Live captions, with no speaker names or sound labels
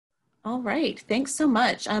All right, thanks so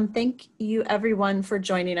much. Thank you everyone for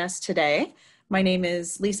joining us today. My name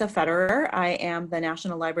is Lisa Federer. I am the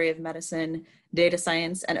National Library of Medicine Data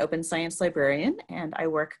Science and Open Science Librarian, and I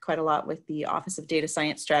work quite a lot with the Office of Data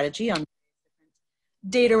Science Strategy on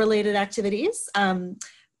data-related activities.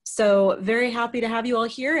 So very happy to have you all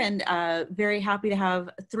here, and very happy to have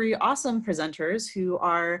three awesome presenters who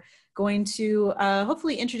are going to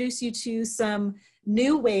hopefully introduce you to some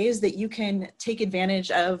new ways that you can take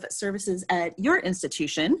advantage of services at your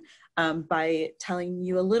institution by telling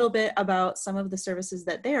you a little bit about some of the services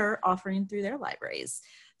that they're offering through their libraries.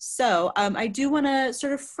 So I do want to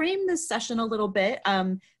sort of frame this session a little bit.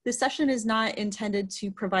 This session is not intended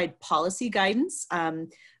to provide policy guidance.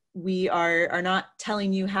 We are not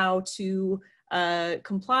telling you how to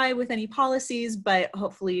comply with any policies, but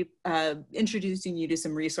hopefully introducing you to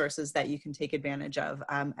some resources that you can take advantage of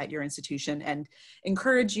at your institution and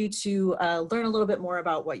encourage you to learn a little bit more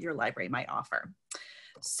about what your library might offer.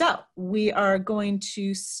 So we are going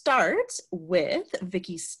to start with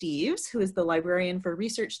Vicky Steeves, who is the Librarian for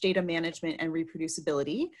Research Data Management and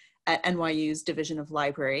Reproducibility at NYU's Division of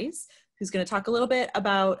Libraries, who's going to talk a little bit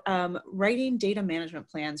about writing data management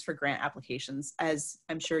plans for grant applications. As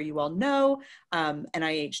I'm sure you all know,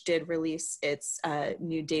 NIH did release its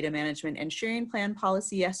new data management and sharing plan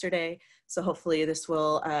policy yesterday. So hopefully this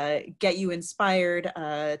will get you inspired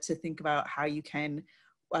to think about how you can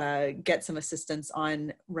get some assistance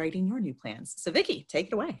on writing your new plans. So Vicky, take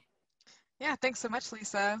it away. Yeah, thanks so much,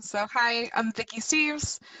 Lisa. So hi, I'm Vicky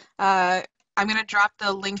Steeves. I'm going to drop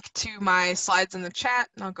the link to my slides in the chat,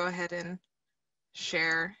 and I'll go ahead and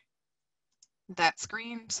share that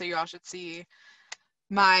screen so you all should see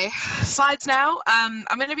my slides now. I'm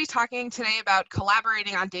going to be talking today about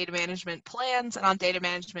collaborating on data management plans and on data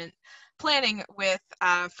management planning with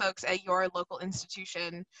folks at your local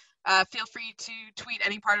institution. Feel free to tweet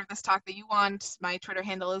any part of this talk that you want. My Twitter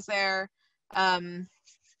handle is there. And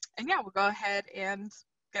yeah, we'll go ahead and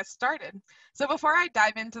get started. So before I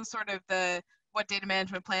dive into sort of what data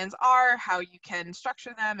management plans are, how you can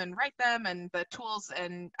structure them and write them, and the tools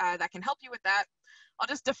and that can help you with that, I'll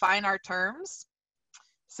just define our terms.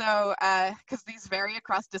 So, because these vary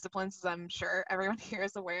across disciplines, as I'm sure everyone here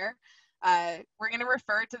is aware, we're going to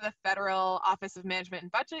refer to the Federal Office of Management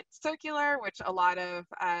and Budget Circular, which a lot of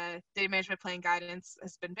data management plan guidance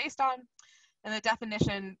has been based on. And the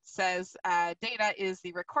definition says data is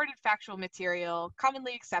the recorded factual material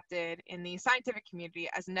commonly accepted in the scientific community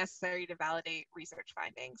as necessary to validate research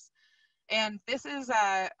findings. And this is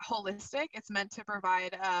holistic. It's meant to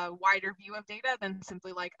provide a wider view of data than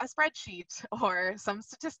simply like a spreadsheet or some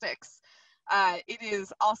statistics. It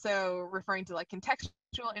is also referring to like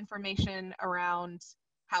contextual information around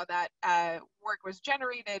how that work was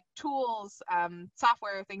generated, tools,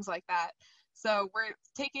 software, things like that. So we're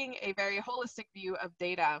taking a very holistic view of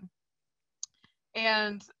data.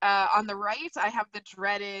 And on the right, I have the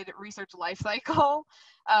dreaded research lifecycle.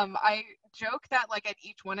 I joke that like at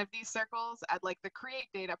each one of these circles, at like the create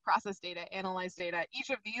data, process data, analyze data, each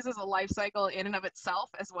of these is a life cycle in and of itself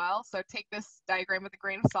as well. So take this diagram with a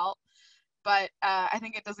grain of salt. But I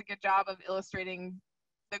think it does a good job of illustrating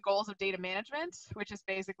the goals of data management, which is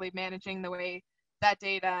basically managing the way that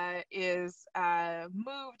data is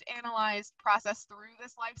moved, analyzed, processed through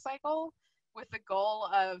this life cycle with the goal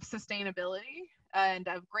of sustainability and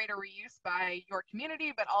of greater reuse by your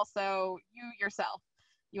community, but also you yourself.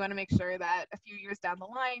 You want to make sure that a few years down the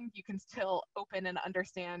line, you can still open and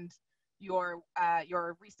understand your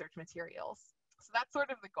research materials. So that's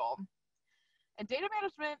sort of the goal. And data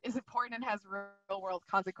management is important and has real world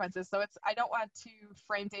consequences. So I don't want to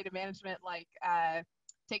frame data management like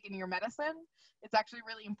taking your medicine. It's actually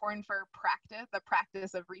really important for the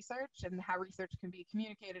practice of research and how research can be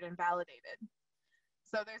communicated and validated.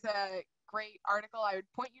 So there's a great article I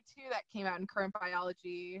would point you to that came out in Current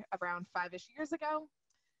Biology around 5-ish years ago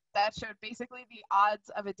that showed basically the odds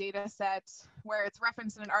of a data set where it's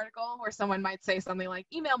referenced in an article where someone might say something like,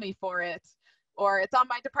 email me for it, or it's on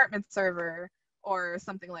my department server, or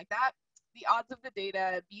something like that. The odds of the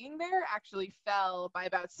data being there actually fell by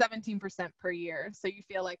about 17% per year. So you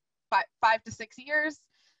feel like 5 to 6 years,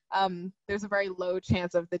 there's a very low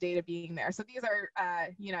chance of the data being there. So these are,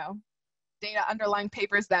 data underlying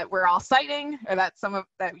papers that we're all citing, or that some of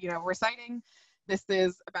that, we're citing. This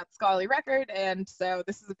is about the scholarly record. And so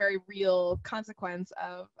this is a very real consequence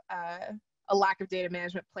of a lack of data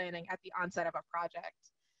management planning at the onset of a project.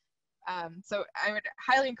 So I would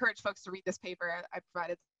highly encourage folks to read this paper. I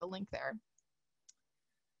provided the link there.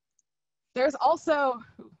 There's also,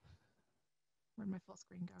 where'd my full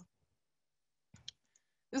screen go?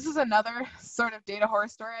 this is another sort of data horror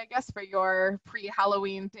story, I guess, for your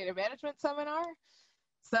pre-Halloween data management seminar.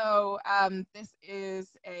 So this is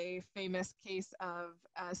a famous case of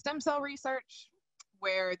stem cell research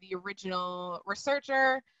where the original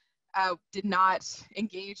researcher did not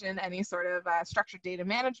engage in any sort of structured data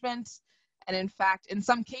management. And in fact, in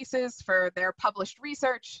some cases for their published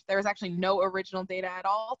research, there was actually no original data at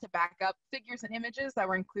all to back up figures and images that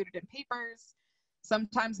were included in papers.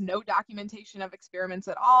 Sometimes no documentation of experiments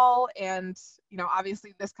at all. And, you know,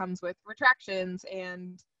 obviously this comes with retractions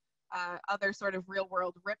and other sort of real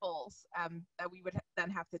world ripples that we would then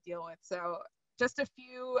have to deal with. So just a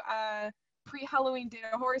few pre-Halloween data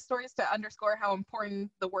horror stories to underscore how important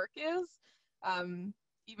the work is,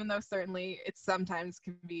 even though certainly it sometimes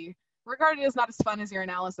can be regarded as not as fun as your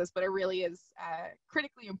analysis, but it really is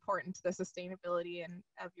critically important to the sustainability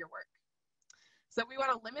of your work. So we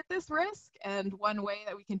want to limit this risk, and one way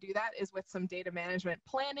that we can do that is with some data management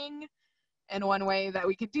planning, and one way that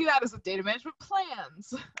we can do that is with data management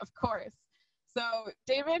plans, of course. So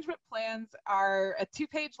data management plans are a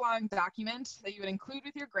 2-page long document that you would include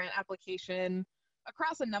with your grant application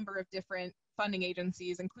across a number of different funding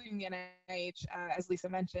agencies, including the NIH, as Lisa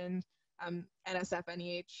mentioned, NSF,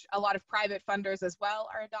 NEH. A lot of private funders as well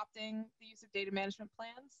are adopting the use of data management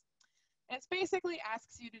plans. And it basically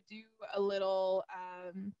asks you to do a little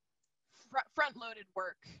front-loaded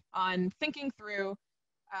work on thinking through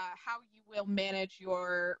how you will manage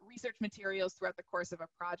your research materials throughout the course of a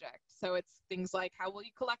project. So it's things like how will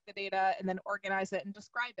you collect the data and then organize it and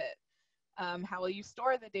describe it? How will you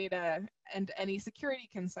store the data and any security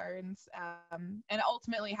concerns? And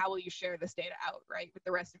ultimately, how will you share this data out, right, with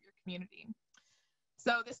the rest of your community?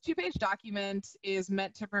 So this 2-page document is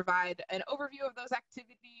meant to provide an overview of those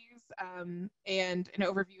activities and an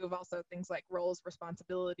overview of also things like roles,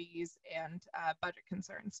 responsibilities, and budget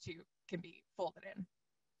concerns too can be folded in.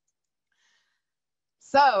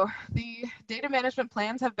 So the data management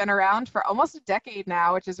plans have been around for almost a decade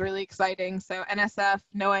now, which is really exciting. So NSF,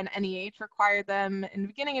 NOAA, and NEH required them in the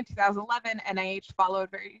beginning in 2011. NIH followed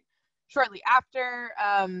very shortly after.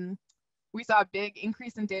 We saw a big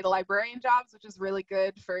increase in data librarian jobs, which is really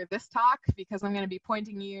good for this talk because I'm going to be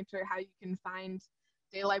pointing you to how you can find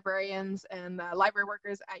data librarians and library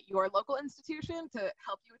workers at your local institution to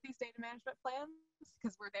help you with these data management plans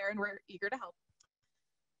because we're there and we're eager to help.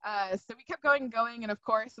 So we kept going and going, and of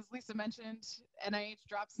course, as Lisa mentioned, NIH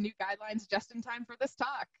drops new guidelines just in time for this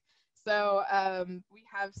talk. So we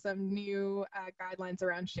have some new guidelines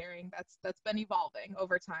around sharing that's been evolving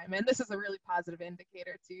over time, and this is a really positive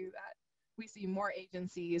indicator too that we see more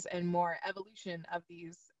agencies and more evolution of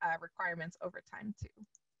these requirements over time too.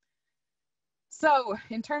 So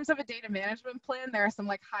in terms of a data management plan, there are some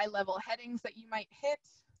like high-level headings that you might hit,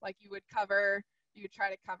 like you would try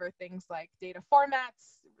to cover things like data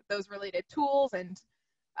formats, those related tools and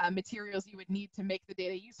materials you would need to make the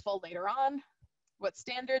data useful later on, what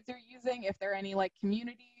standards you're using, if there are any like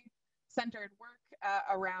community-centered work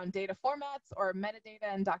around data formats or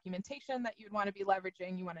metadata and documentation that you'd want to be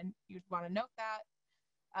leveraging, you'd want to note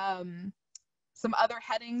that. Some other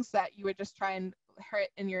headings that you would just try and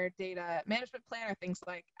hit in your data management plan are things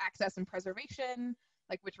like access and preservation,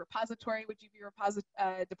 like which repository would you be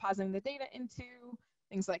depositing the data into,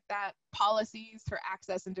 things like that, policies for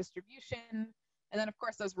access and distribution, and then of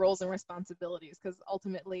course those roles and responsibilities, because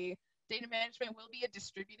ultimately data management will be a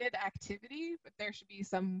distributed activity, but there should be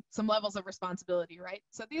some levels of responsibility, right?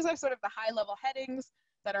 So these are sort of the high level headings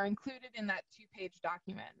that are included in that 2-page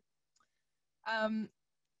document.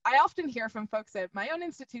 I often hear from folks at my own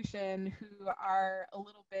institution who are a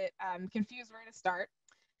little bit confused where to start.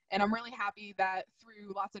 And I'm really happy that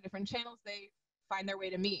through lots of different channels, they find their way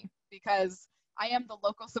to me because I am the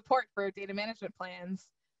local support for data management plans.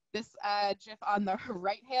 This GIF on the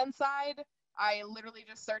right-hand side, I literally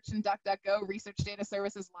just searched in DuckDuckGo Research Data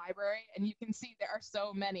Services Library, and you can see there are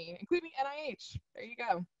so many, including NIH. There you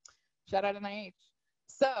go. Shout out NIH.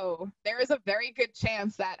 So there is a very good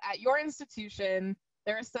chance that at your institution,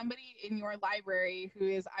 there is somebody in your library who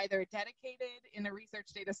is either dedicated in a research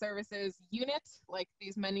data services unit, like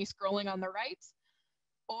these many scrolling on the right,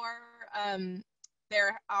 or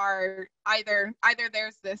there are either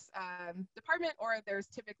there's this department or there's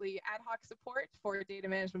typically ad hoc support for data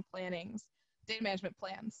management plans.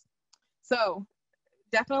 So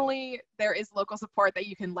definitely there is local support that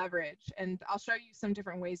you can leverage, and I'll show you some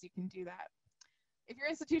different ways you can do that. If your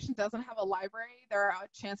institution doesn't have a library, there are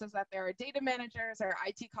chances that there are data managers or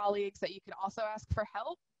IT colleagues that you could also ask for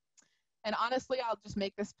help. And honestly, I'll just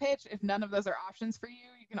make this pitch. If none of those are options for you,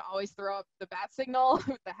 you can always throw up the bat signal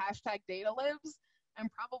with the hashtag DataLibs, and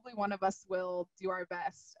probably one of us will do our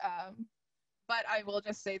best. But I will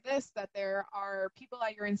just say this, that there are people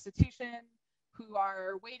at your institution who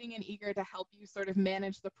are waiting and eager to help you sort of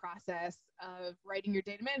manage the process of writing your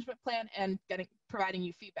data management plan and providing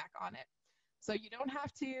you feedback on it. So you don't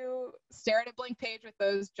have to stare at a blank page with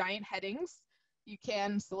those giant headings. You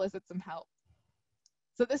can solicit some help.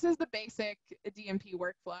 So this is the basic DMP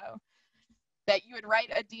workflow, that you would write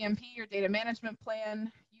a DMP, your data management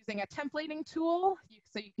plan, using a templating tool.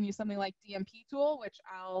 So you can use something like DMP tool, which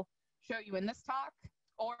I'll show you in this talk,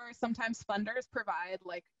 or sometimes funders provide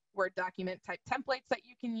like Word document type templates that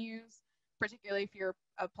you can use, particularly if you're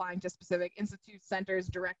applying to specific institutes, centers,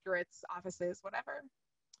 directorates, offices, whatever.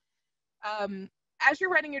 As you're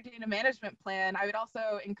writing your data management plan, I would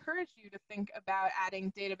also encourage you to think about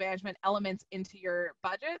adding data management elements into your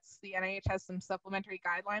budgets. The NIH has some supplementary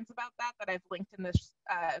guidelines about that I've linked in this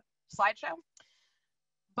slideshow.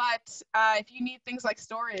 But if you need things like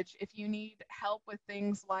storage, if you need help with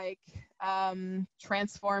things like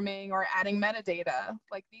transforming or adding metadata,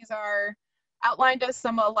 like these are outlined as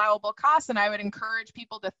some allowable costs, and I would encourage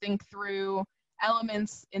people to think through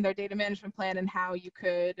elements in their data management plan and how you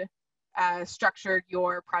could structure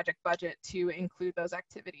your project budget to include those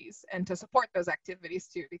activities and to support those activities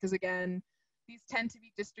too, because again, these tend to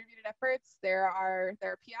be distributed efforts. There are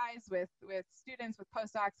PIs with students, with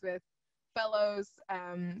postdocs, with fellows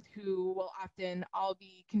who will often all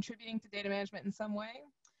be contributing to data management in some way.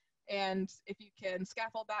 And if you can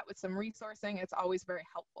scaffold that with some resourcing, it's always very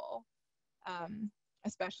helpful.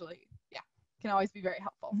 Especially, yeah, can always be very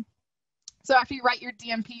helpful. So after you write your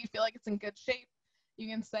DMP, you feel like it's in good shape, you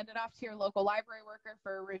can send it off to your local library worker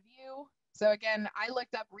for a review. So again, I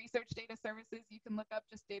looked up research data services. You can look up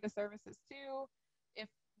just data services too. If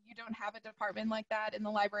you don't have a department like that in the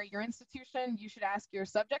library at your institution, you should ask your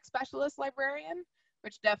subject specialist librarian,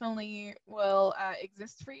 which definitely will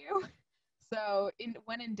exist for you. So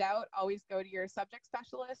when in doubt, always go to your subject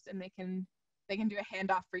specialist and they can do a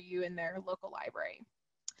handoff for you in their local library.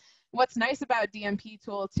 What's nice about DMP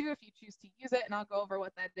tool too, if you choose to use it, and I'll go over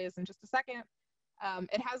what that is in just a second,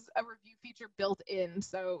 it has a review feature built in.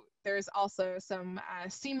 So there's also some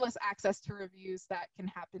seamless access to reviews that can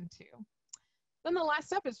happen too. Then the last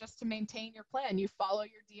step is just to maintain your plan. You follow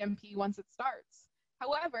your DMP once it starts.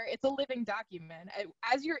 However, it's a living document.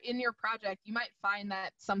 As you're in your project, you might find that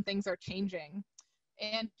some things are changing.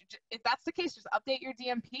 And if that's the case, just update your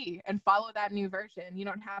DMP and follow that new version. You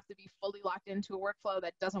don't have to be fully locked into a workflow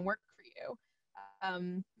that doesn't work for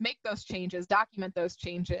you. Make those changes, document those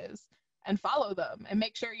changes, and follow them. And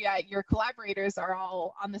make sure your collaborators are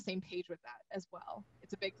all on the same page with that as well.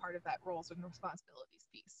 It's a big part of that roles and responsibilities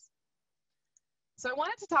piece. So I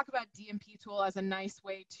wanted to talk about DMP tool as a nice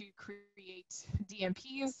way to create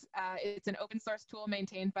DMPs. It's an open source tool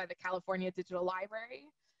maintained by the California Digital Library.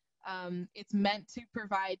 It's meant to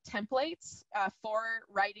provide templates for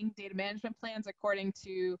writing data management plans according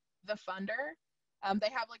to the funder.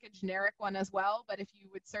 They have like a generic one as well, but if you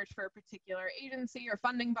would search for a particular agency or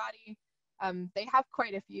funding body, they have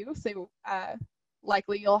quite a few. So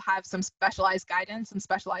likely you'll have some specialized guidance and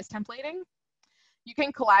specialized templating. You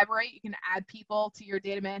can collaborate, you can add people to your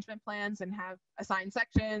data management plans and have assigned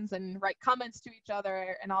sections and write comments to each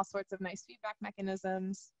other and all sorts of nice feedback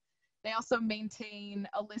mechanisms. They also maintain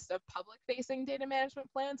a list of public-facing data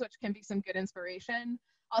management plans, which can be some good inspiration.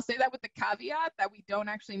 I'll say that with the caveat that we don't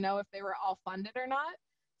actually know if they were all funded or not.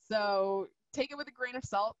 So take it with a grain of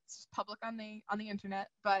salt. It's public on the internet,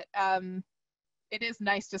 but it is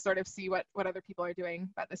nice to sort of see what other people are doing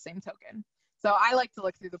by the same token. So I like to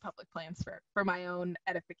look through the public plans for my own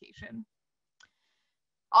edification.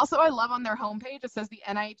 Also, I love on their homepage, it says the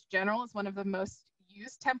NIH General is one of the most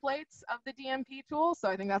used templates of the DMP tool. So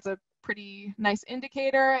I think that's a pretty nice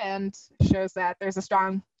indicator and shows that there's a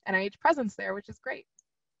strong NIH presence there, which is great.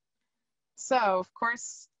 So of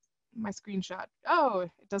course, my screenshot, oh,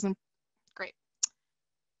 it doesn't, great.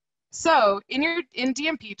 So in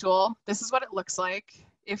DMP tool, this is what it looks like.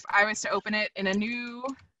 If I was to open it in a new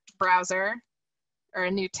browser or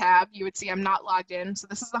a new tab, you would see I'm not logged in. So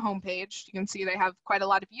this is the home page. You can see they have quite a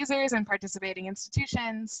lot of users and participating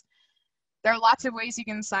institutions. There are lots of ways you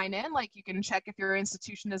can sign in, like you can check if your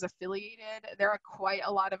institution is affiliated. There are quite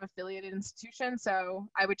a lot of affiliated institutions, so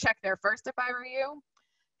I would check there first if I were you.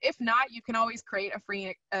 If not, you can always create a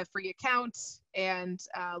free account and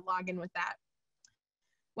log in with that.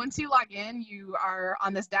 Once you log in, you are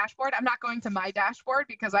on this dashboard. I'm not going to my dashboard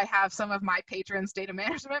because I have some of my patrons' data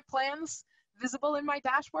management plans visible in my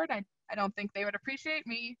dashboard. I don't think they would appreciate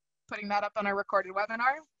me putting that up on a recorded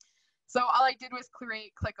webinar. So all I did was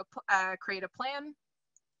create a plan.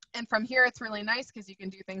 And from here, it's really nice because you can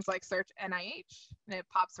do things like search NIH and it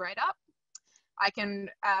pops right up. I can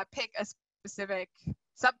pick a specific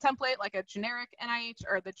subtemplate, like a generic NIH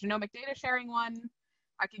or the genomic data sharing one,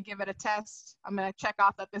 I can give it a test. I'm going to check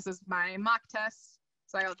off that this is my mock test.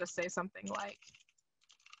 So I'll just say something like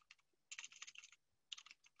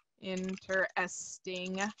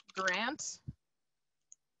interesting grant.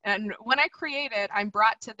 And when I create it, I'm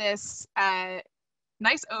brought to this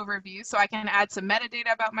nice overview, so I can add some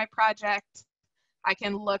metadata about my project. I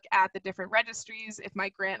can look at the different registries. If my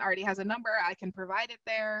grant already has a number, I can provide it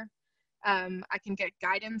there. I can get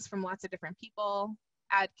guidance from lots of different people,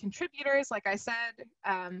 add contributors, like I said,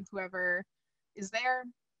 whoever is there.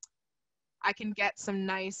 I can get some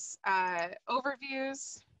nice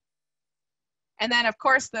overviews. And then, of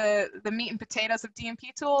course, the meat and potatoes of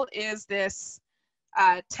DMP tool is this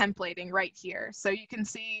templating right here. So you can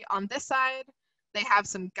see on this side, they have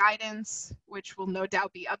some guidance, which will no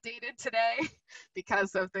doubt be updated today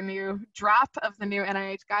because of the new drop of the new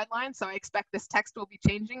NIH guidelines. So I expect this text will be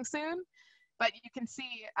changing soon. But you can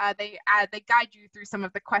see they guide you through some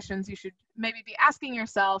of the questions you should maybe be asking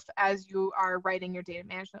yourself as you are writing your data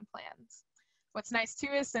management plans. What's nice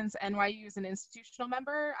too is since NYU is an institutional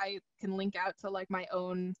member, I can link out to like my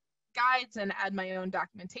own guides and add my own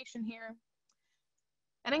documentation here.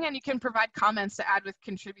 And again, you can provide comments to add with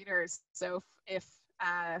contributors. So if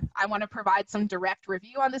I want to provide some direct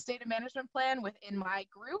review on this data management plan within my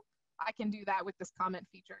group, I can do that with this comment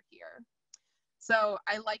feature here. So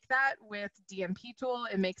I like that with DMP tool.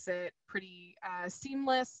 It makes it pretty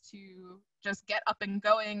seamless to just get up and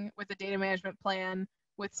going with the data management plan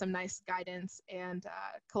with some nice guidance and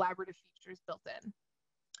collaborative features built in.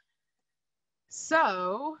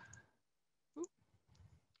 So,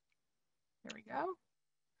 there we go.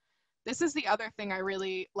 This is the other thing I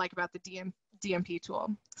really like about the DMP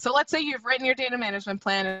tool. So let's say you've written your data management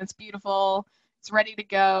plan and it's beautiful, it's ready to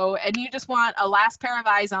go, and you just want a last pair of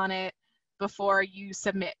eyes on it before you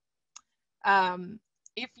submit.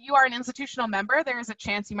 If you are an institutional member, there is a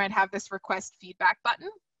chance you might have this request feedback button.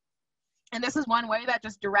 And this is one way that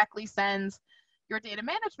just directly sends your data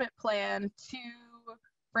management plan to,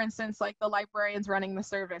 for instance, like the librarians running the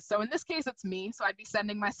service. So in this case, it's me, so I'd be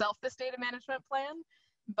sending myself this data management plan.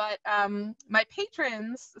 But my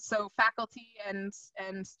patrons, so faculty and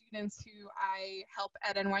students who I help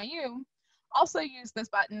at NYU, also use this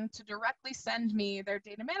button to directly send me their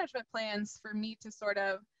data management plans for me to sort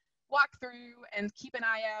of walk through and keep an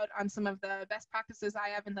eye out on some of the best practices I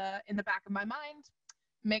have in the back of my mind,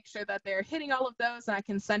 make sure that they're hitting all of those, and I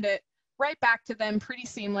can send it right back to them pretty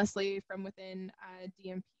seamlessly from within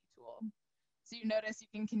DMP tool. So you notice you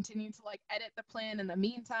can continue to like edit the plan in the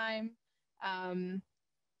meantime.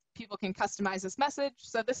 People can customize this message.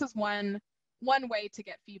 So this is one way to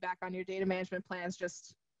get feedback on your data management plans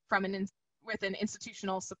just from with an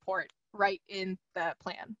institutional support right in the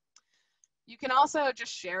plan. You can also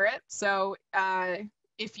just share it. So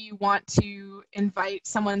if you want to invite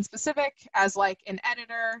someone specific as like an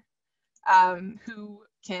editor who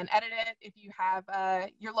can edit it, if you have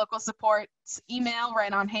your local support's email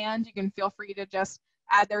right on hand, you can feel free to just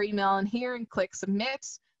add their email in here and click submit,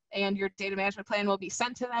 and your data management plan will be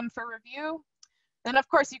sent to them for review. Then of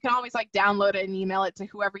course you can always like download it and email it to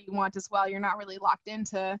whoever you want as well. You're not really locked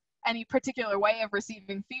into any particular way of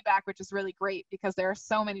receiving feedback, which is really great because there are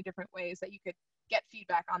so many different ways that you could get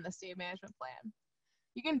feedback on this data management plan.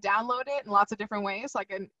 You can download it in lots of different ways.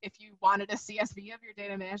 Like if you wanted a CSV of your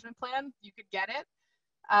data management plan, you could get it.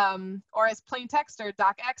 Or as plain text or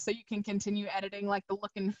docx, so you can continue editing like the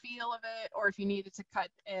look and feel of it, or if you needed to cut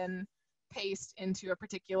and paste into a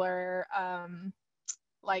particular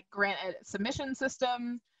like grant submission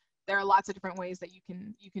system, there are lots of different ways that you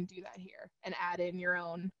can do that here and add in your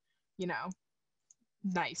own, you know,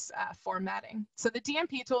 nice formatting. So the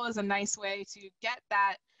DMP tool is a nice way to get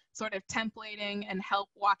that sort of templating and help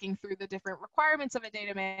walking through the different requirements of a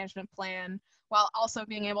data management plan, while also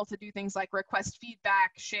being able to do things like request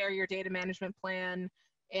feedback, share your data management plan,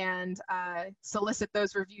 and solicit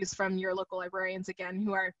those reviews from your local librarians, again,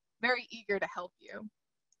 who are very eager to help you.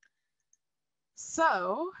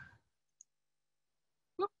 So,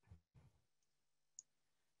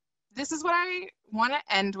 this is what I want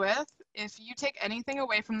to end with. If you take anything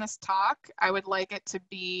away from this talk, I would like it to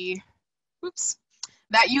be,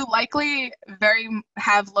 that you likely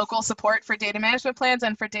have local support for data management plans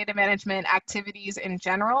and for data management activities in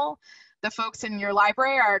general. The folks in your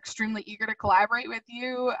library are extremely eager to collaborate with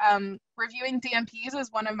you. Reviewing DMPs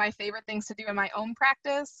is one of my favorite things to do in my own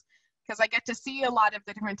practice, because I get to see a lot of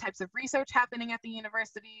the different types of research happening at the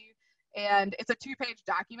university. And it's a 2-page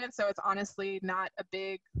document, so it's honestly not a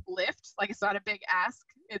big lift. Like, it's not a big ask.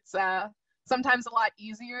 It's sometimes a lot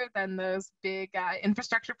easier than those big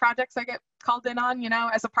infrastructure projects I get called in on,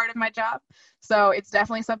 as a part of my job. So it's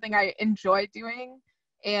definitely something I enjoy doing.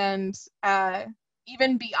 And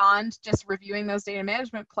even beyond just reviewing those data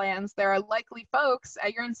management plans, there are likely folks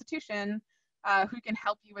at your institution who can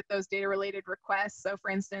help you with those data related requests. So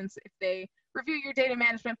for instance, if they review your data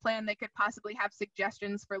management plan, they could possibly have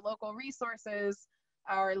suggestions for local resources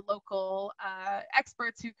or local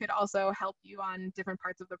experts who could also help you on different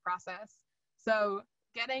parts of the process. So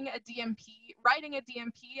getting a DMP, writing a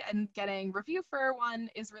DMP and getting review for one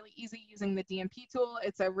is really easy using the DMP tool.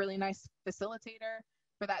 It's a really nice facilitator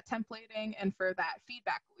for that templating and for that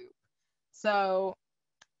feedback loop. So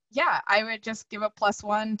yeah, I would just give a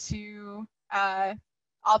 +1 to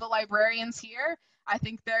all the librarians here. I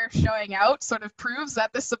think they're showing out sort of proves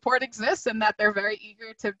that this support exists and that they're very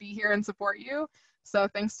eager to be here and support you. So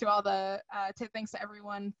thanks to all the, thanks to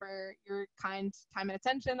everyone for your kind time and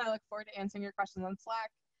attention. I look forward to answering your questions on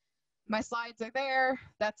Slack. My slides are there.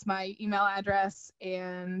 That's my email address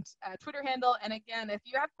and Twitter handle. And again, if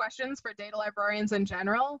you have questions for data librarians in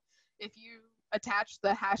general, if you attach the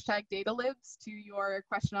hashtag datalibs to your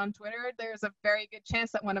question on Twitter, there's a very good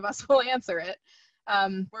chance that one of us will answer it.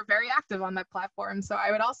 We're very active on that platform. So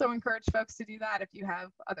I would also encourage folks to do that if you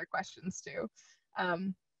have other questions too.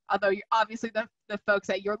 Although obviously the folks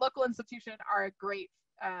at your local institution are a great,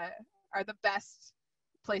 are the best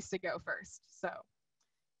place to go first. So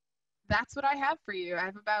that's what I have for you. I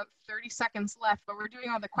have about 30 seconds left, but we're doing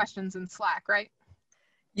all the questions in Slack, right?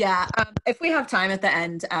 Yeah, if we have time at the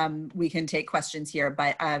end, we can take questions here,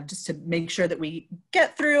 but just to make sure that we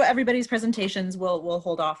get through everybody's presentations, we'll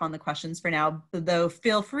hold off on the questions for now, though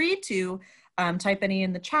feel free to type any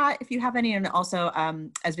in the chat if you have any. And also,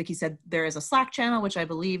 as Vicky said, there is a Slack channel, which I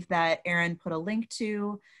believe that Aaron put a link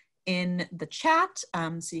to in the chat,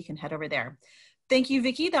 so you can head over there. Thank you,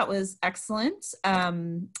 Vicky, that was excellent.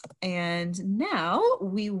 And now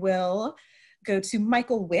we will go to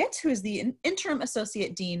Michael Witt, who is the Interim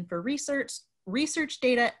Associate Dean for Research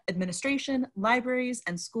Data Administration, Libraries,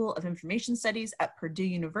 and School of Information Studies at Purdue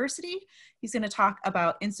University. He's going to talk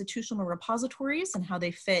about institutional repositories and how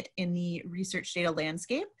they fit in the research data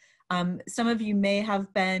landscape. Some of you may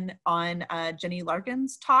have been on Jenny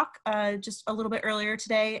Larkin's talk just a little bit earlier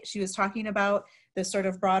today. She was talking about the sort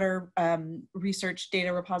of broader research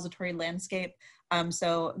data repository landscape.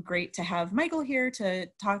 So great to have Michael here to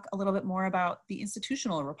talk a little bit more about the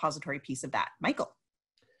institutional repository piece of that. Michael.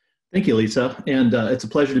 Thank you, Lisa. And it's a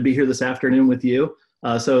pleasure to be here this afternoon with you.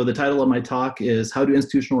 So the title of my talk is How Do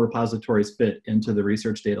Institutional Repositories Fit into the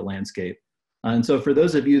Research Data Landscape? And so for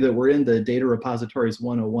those of you that were in the Data Repositories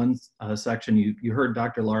 101 section, you heard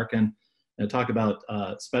Dr. Larkin talk about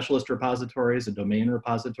specialist repositories and domain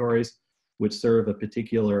repositories, which serve a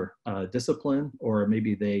particular discipline, or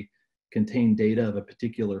maybe they contain data of a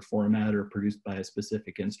particular format or produced by a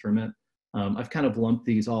specific instrument. I've kind of lumped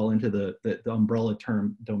these all into the umbrella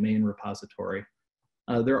term domain repository.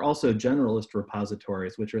 There are also generalist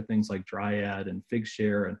repositories, which are things like Dryad and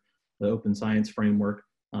Figshare and the Open Science Framework,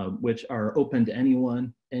 which are open to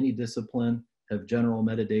anyone, any discipline, have general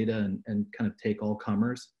metadata and kind of take all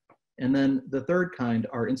comers. And then the third kind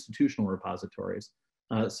are institutional repositories.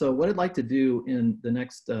 So what I'd like to do in the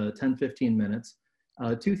next 10-15 minutes,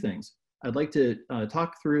 two things. I'd like to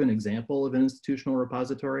talk through an example of an institutional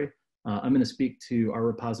repository. I'm going to speak to our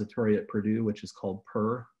repository at Purdue, which is called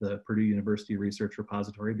PUR, the Purdue University Research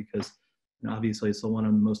Repository, because obviously it's the one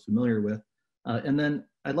I'm most familiar with. And then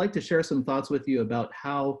I'd like to share some thoughts with you about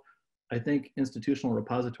how I think institutional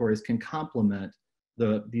repositories can complement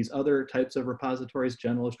these other types of repositories,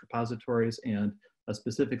 generalist repositories, and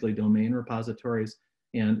specifically domain repositories,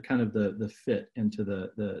 and kind of the fit into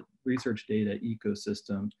the research data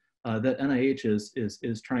ecosystem that NIH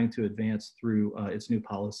is trying to advance through its new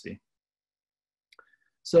policy.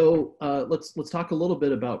 So let's talk a little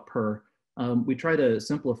bit about PUR. We try to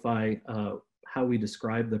simplify how we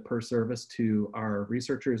describe the PUR service to our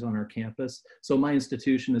researchers on our campus. So my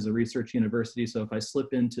institution is a research university, so if I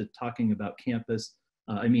slip into talking about campus,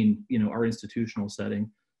 I mean, our institutional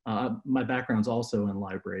setting. My background's also in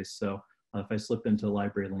libraries, so if I slip into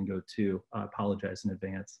library lingo too, I apologize in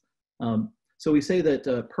advance. So we say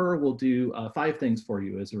that PUR will do 5 things for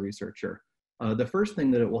you as a researcher. The first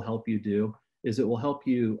thing that it will help you do is it will help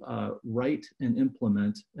you write and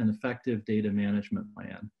implement an effective data management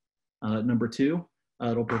plan. Number 2,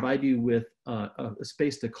 it'll provide you with a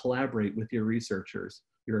space to collaborate with your researchers,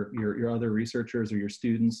 your other researchers or your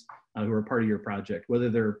students who are part of your project, whether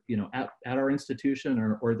they're at our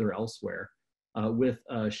institution or they're elsewhere, with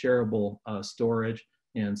shareable storage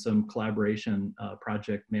and some collaboration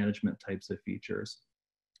project management types of features.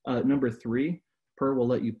 Number 3, PUR will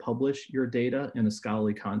let you publish your data in a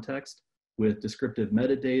scholarly context with descriptive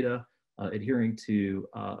metadata, adhering to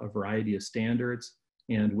a variety of standards,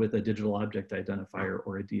 and with a digital object identifier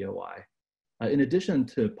or a DOI. In addition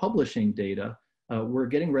to publishing data, we're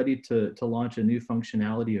getting ready to launch a new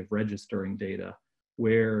functionality of registering data,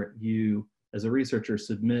 where you, as a researcher,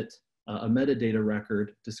 submit a metadata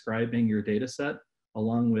record describing your data set,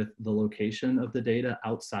 along with the location of the data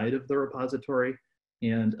outside of the repository,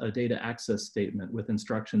 and a data access statement with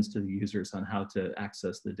instructions to the users on how to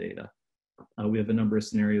access the data. We have a number of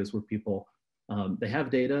scenarios where people, they have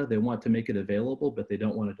data, they want to make it available, but they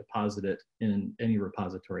don't want to deposit it in any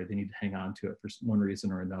repository. They need to hang on to it for one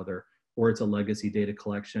reason or another, or it's a legacy data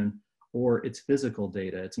collection, or it's physical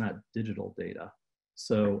data, it's not digital data.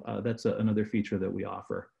 So that's another feature that we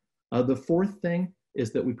offer. The 4th thing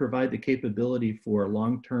is that we provide the capability for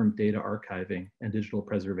long-term data archiving and digital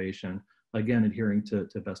preservation, again, adhering to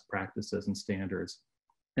best practices and standards.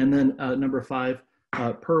 And then number 5,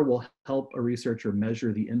 PUR will help a researcher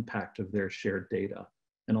measure the impact of their shared data.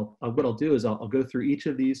 And what I'll do is I'll go through each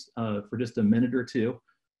of these for just a minute or two,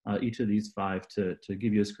 each of these 5 to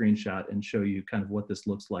give you a screenshot and show you kind of what this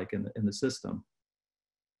looks like in the system.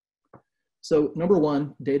 So number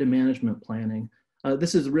 1, data management planning.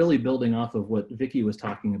 This is really building off of what Vicky was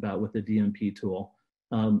talking about with the DMP tool.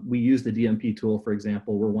 We use the DMP tool, for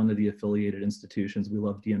example. We're one of the affiliated institutions. We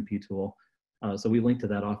love DMP tool. So we link to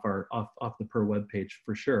that off the PUR webpage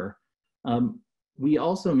for sure. We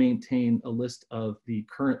also maintain a list of the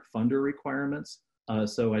current funder requirements.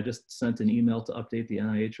 So I just sent an email to update the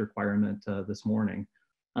NIH requirement this morning.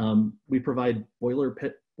 We provide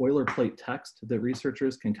boilerplate text that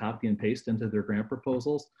researchers can copy and paste into their grant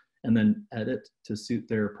proposals and then edit to suit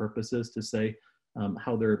their purposes, to say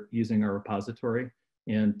how they're using our repository,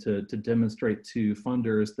 and to demonstrate to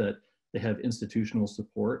funders that they have institutional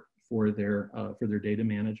support for their data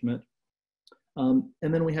management. And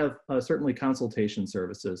then we have certainly consultation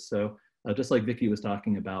services. So just like Vicky was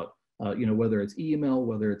talking about, whether it's email,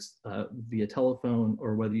 whether it's via telephone,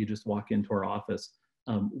 or whether you just walk into our office,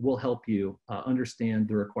 we'll help you understand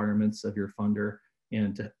the requirements of your funder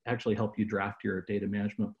and to actually help you draft your data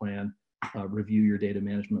management plan, review your data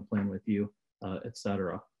management plan with you, et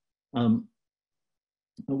cetera.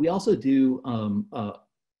 We also do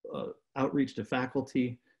outreach to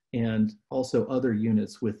faculty and also other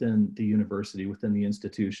units within the university, within the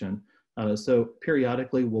institution. So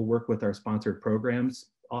periodically we'll work with our sponsored programs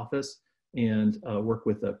office and work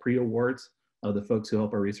with pre-awards, the folks who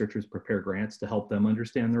help our researchers prepare grants to help them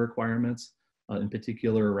understand the requirements, in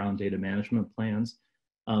particular around data management plans.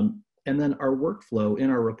 And then our workflow in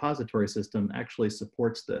our repository system actually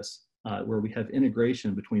supports this, where we have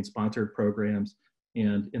integration between sponsored programs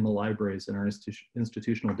and in the libraries in our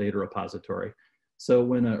institutional data repository. So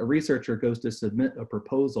when a researcher goes to submit a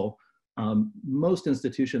proposal, most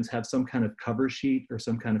institutions have some kind of cover sheet or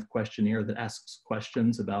some kind of questionnaire that asks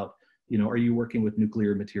questions about, are you working with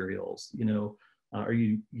nuclear materials? Are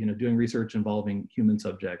you, doing research involving human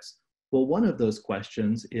subjects? Well, one of those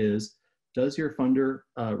questions is, does your funder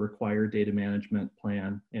require data management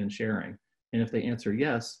plan and sharing? And if they answer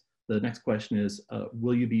yes, the next question is,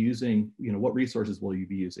 will you be using, what resources will you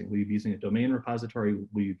be using? Will you be using a domain repository?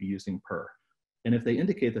 Will you be using PUR? And if they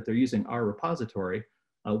indicate that they're using our repository,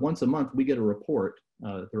 once a month we get a report,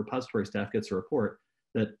 the repository staff gets a report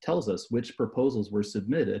that tells us which proposals were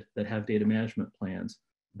submitted that have data management plans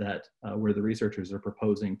that where the researchers are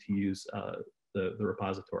proposing to use the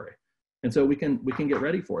repository. And so we can get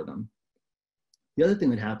ready for them. The other thing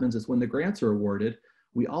that happens is when the grants are awarded,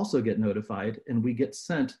 we also get notified and we get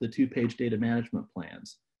sent the 2-page data management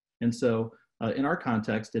plans. And so in our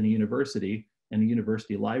context in a university, in a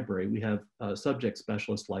university library, we have subject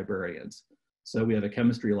specialist librarians. So we have a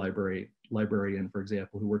chemistry librarian, for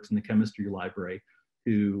example, who works in the chemistry library,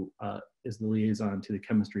 who is the liaison to the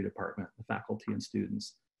chemistry department, the faculty and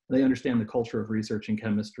students. They understand the culture of research in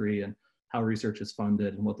chemistry and how research is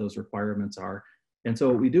funded and what those requirements are. And so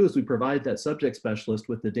what we do is we provide that subject specialist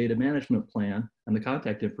with the data management plan and the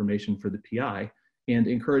contact information for the PI and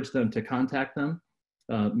encourage them to contact them,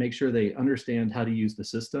 make sure they understand how to use the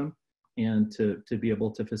system, and to be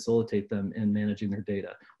able to facilitate them in managing their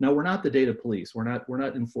data. Now, we're not the data police. We're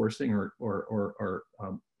not enforcing or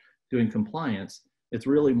doing compliance. It's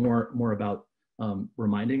really more about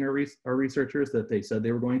reminding our researchers that they said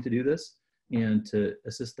they were going to do this and to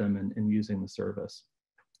assist them in using the service.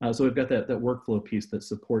 So we've got that workflow piece that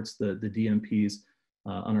supports the DMPs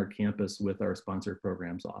on our campus with our sponsored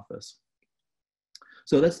programs office.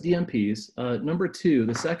 So that's DMPs. Number 2,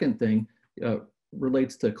 the second thing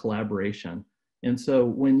relates to collaboration. And so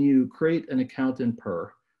when you create an account in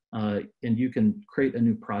PUR, and you can create a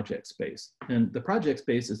new project space. And the project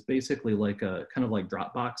space is basically like a kind of like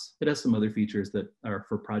Dropbox. It has some other features that are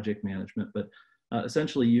for project management, but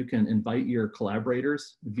essentially you can invite your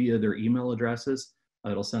collaborators via their email addresses.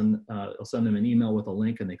 It'll send them an email with a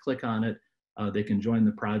link, and they click on it. They can join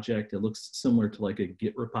the project. It looks similar to like a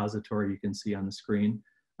Git repository you can see on the screen.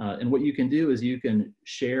 And what you can do is you can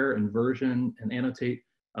share and version and annotate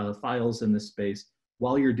files in this space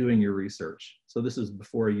while you're doing your research. So this is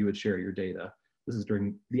before you would share your data. This is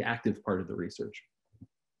during the active part of the research.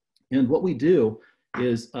 And what we do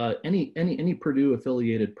is any Purdue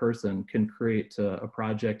affiliated person can create a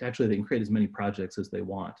project. Actually, they can create as many projects as they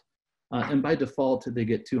want. And by default, they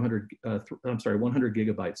get 100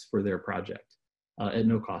 gigabytes for their project at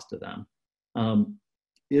no cost to them.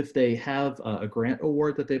 If they have a grant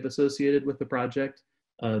award that they've associated with the project,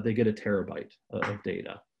 they get a terabyte of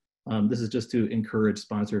data. This is just to encourage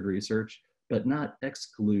sponsored research, but not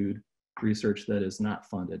exclude research that is not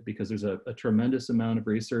funded, because there's a tremendous amount of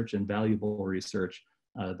research and valuable research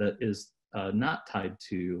that is not tied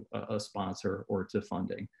to a sponsor or to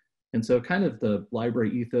funding. And so kind of the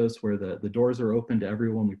library ethos where the doors are open to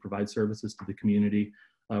everyone, we provide services to the community.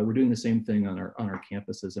 We're doing the same thing on our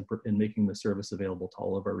campuses and making the service available to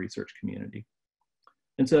all of our research community.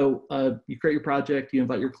 And so you create your project, you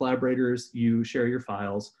invite your collaborators, you share your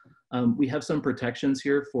files. We have some protections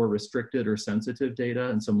here for restricted or sensitive data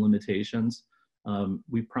and some limitations.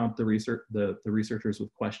 We prompt the researchers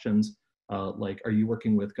with questions like, are you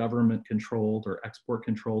working with government controlled or export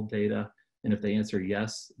controlled data? And if they answer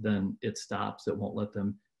yes, then it stops. It won't let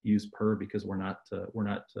them use PER because we're not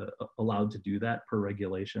allowed to do that per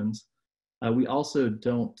regulations. We also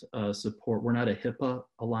don't support, we're not a HIPAA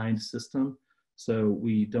aligned system, so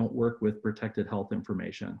we don't work with protected health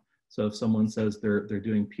information. So if someone says they're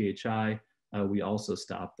doing PHI, we also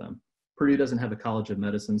stop them. Purdue doesn't have a College of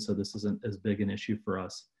Medicine, so this isn't as big an issue for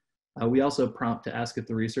us. We also prompt to ask if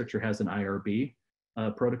the researcher has an IRB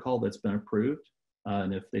protocol that's been approved.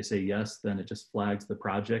 And if they say yes, then it just flags the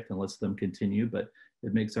project and lets them continue. But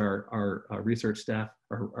it makes our research staff,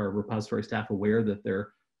 our repository staff aware that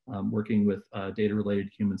they're working with data related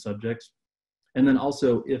to human subjects. And then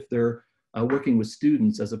also if they're working with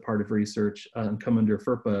students as a part of research and come under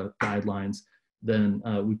FERPA guidelines, then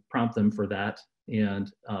we prompt them for that.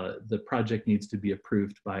 And the project needs to be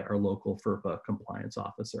approved by our local FERPA compliance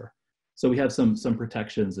officer. So we have some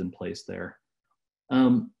protections in place there.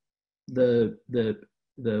 The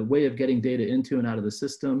way of getting data into and out of the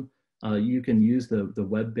system, you can use the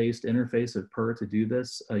web-based interface of PER to do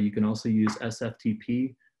this. You can also use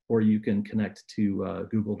SFTP, or you can connect to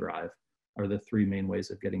Google Drive, are the three main ways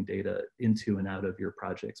of getting data into and out of your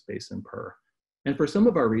project space in PER. And for some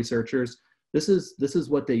of our researchers, this is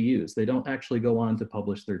what they use. They don't actually go on to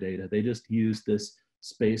publish their data. They just use this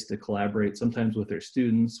space to collaborate, sometimes with their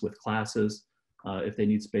students, with classes, if they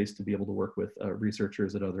need space to be able to work with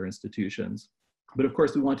researchers at other institutions. But of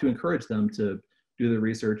course, we want to encourage them to do the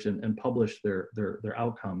research and publish their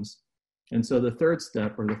outcomes. And so the third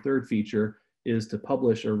step, or the third feature, is to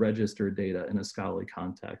publish or register data in a scholarly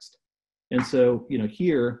context. And so,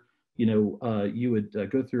 here, you would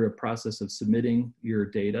go through a process of submitting your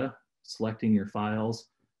data, selecting your files,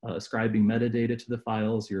 ascribing metadata to the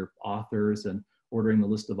files, your authors, and ordering the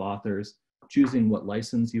list of authors, choosing what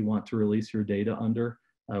license you want to release your data under.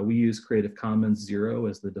 We use Creative Commons 0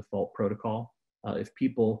 as the default protocol. If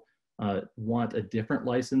people want a different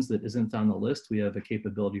license that isn't on the list, we have a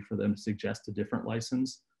capability for them to suggest a different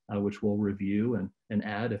license, which we'll review and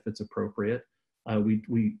add if it's appropriate.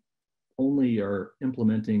 We only are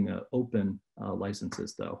implementing open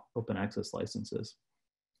licenses though, open access licenses.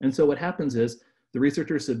 And so what happens is the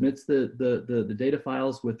researcher submits the data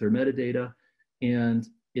files with their metadata, and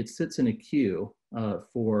it sits in a queue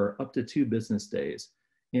for up to 2 business days.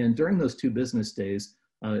 And during those 2 business days,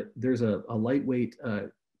 there's a lightweight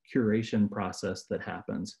curation process that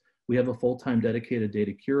happens. We have a full-time dedicated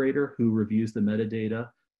data curator who reviews the metadata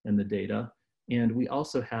and the data. And we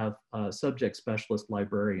also have subject specialist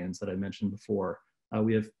librarians that I mentioned before.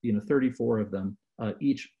 We have 34 of them,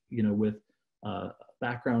 each with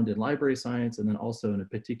background in library science and then also in a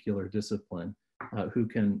particular discipline, who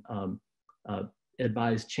can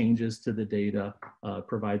advise changes to the data,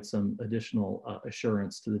 provide some additional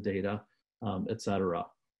assurance to the data, et cetera.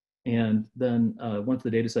 And then once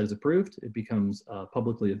the data set is approved, it becomes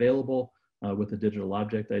publicly available with a digital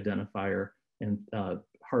object identifier and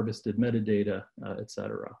harvested metadata, et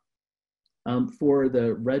cetera. For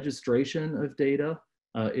the registration of data,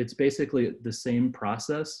 it's basically the same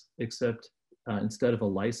process, except instead of a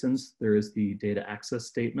license, there is the data access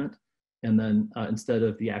statement. And then instead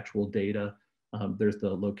of the actual data, there's the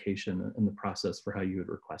location and the process for how you would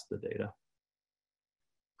request the data.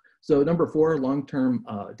 So number 4, long-term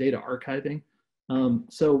data archiving.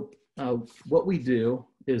 What we do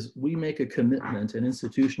is we make a commitment, an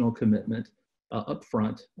institutional commitment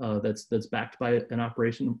upfront that's backed by an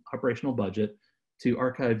operational budget to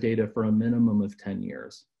archive data for a minimum of 10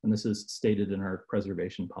 years. And this is stated in our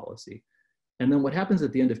preservation policy. And then what happens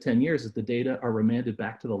at the end of 10 years is the data are remanded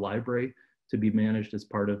back to the library to be managed as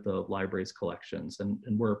part of the library's collections. And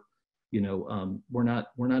we're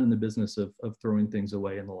not in the business of throwing things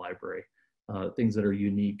away in the library, things that are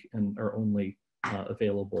unique and are only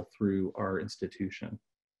available through our institution.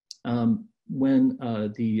 When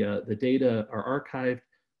the data are archived,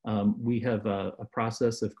 we have a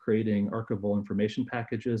process of creating archival information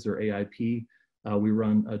packages, or AIP. We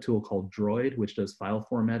run a tool called Droid, which does file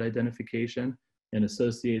format identification and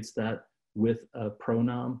associates that with a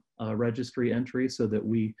pronom registry entry so that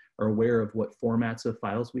we are aware of what formats of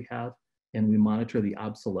files we have, and we monitor the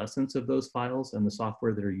obsolescence of those files and the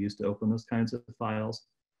software that are used to open those kinds of files.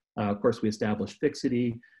 Of course, we establish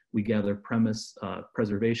fixity, we gather premise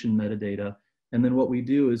preservation metadata, and then what we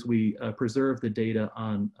do is we preserve the data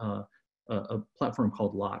on a platform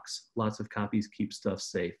called LOCKSS. Lots of copies keep stuff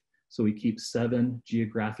safe. So we keep 7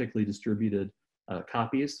 geographically distributed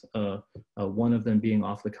copies, one of them being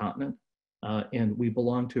off the continent. And we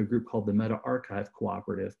belong to a group called the Meta Archive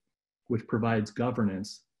Cooperative, which provides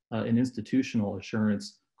governance and institutional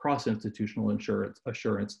assurance, cross-institutional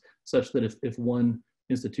assurance, such that if one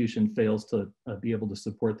institution fails to be able to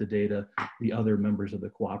support the data, the other members of the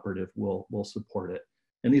cooperative will support it.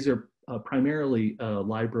 And these are primarily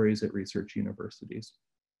libraries at research universities.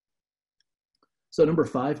 So number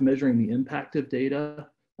 5, measuring the impact of data.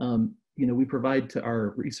 We provide to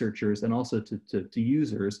our researchers and also to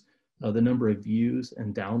users the number of views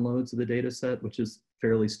and downloads of the data set, which is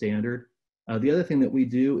fairly standard. The other thing that we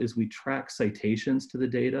do is we track citations to the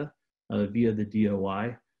data via the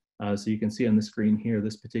DOI. So you can see on the screen here,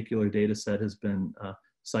 this particular data set has been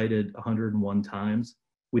cited 101 times.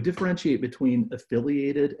 We differentiate between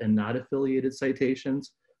affiliated and not affiliated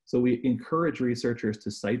citations. So we encourage researchers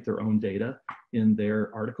to cite their own data in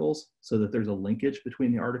their articles so that there's a linkage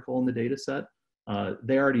between the article and the data set.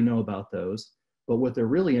 They already know about those, but what they're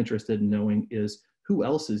really interested in knowing is who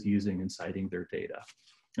else is using and citing their data.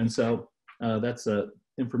 And so that's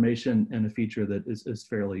information and a feature that is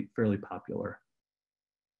fairly popular.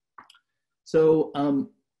 So I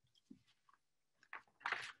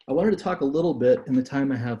wanted to talk a little bit in the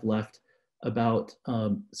time I have left about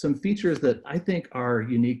some features that I think are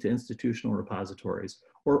unique to institutional repositories,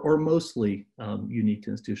 or mostly unique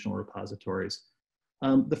to institutional repositories.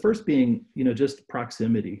 The first being, just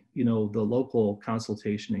proximity, the local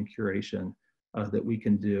consultation and curation that we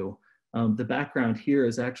can do. The background here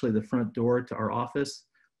is actually the front door to our office,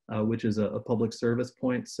 which is a public service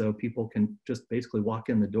point. So people can just basically walk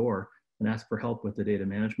in the door and ask for help with the data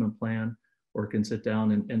management plan, or can sit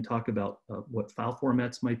down and talk about what file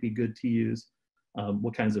formats might be good to use,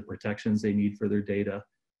 what kinds of protections they need for their data,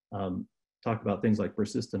 talk about things like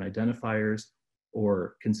persistent identifiers,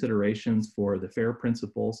 or considerations for the FAIR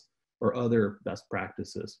principles, or other best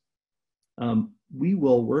practices. We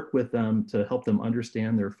will work with them to help them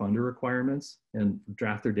understand their funder requirements and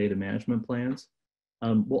draft their data management plans.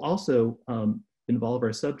 We'll also involve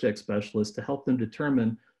our subject specialists to help them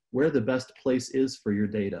determine where the best place is for your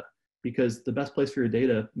data, because the best place for your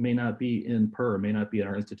data may not be in PUR, may not be in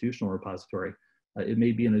our institutional repository. It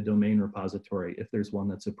may be in a domain repository if there's one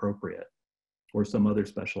that's appropriate, or some other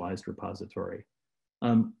specialized repository.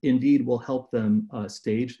 Indeed, we'll help them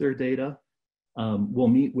stage their data. We'll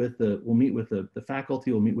meet with the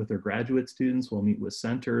faculty, we'll meet with their graduate students, we'll meet with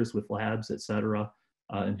centers, with labs, et cetera,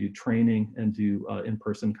 and do training and do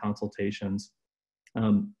in-person consultations.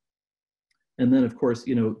 And then, of course,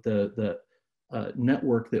 the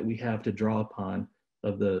network that we have to draw upon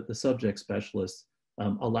of the subject specialists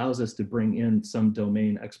allows us to bring in some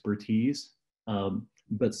domain expertise,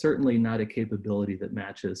 but certainly not a capability that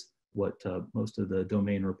matches what most of the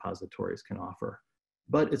domain repositories can offer.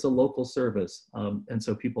 But it's a local service, and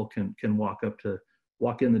so people can walk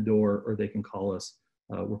in the door, or they can call us.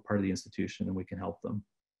 We're part of the institution and we can help them.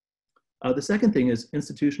 The second thing is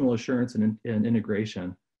institutional assurance and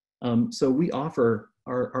integration. So we offer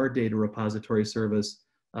our data repository service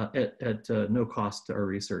at no cost to our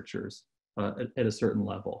researchers at a certain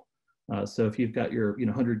level. So if you've got your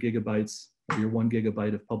 100 gigabytes or your 1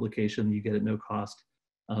 gigabyte of publication, you get at no cost.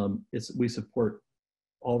 We support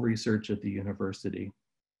all research at the university.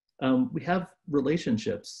 We have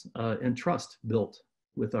relationships and trust built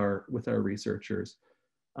with our researchers.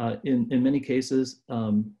 In many cases,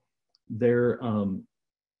 they're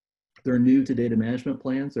new to data management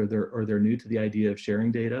plans, or they're new to the idea of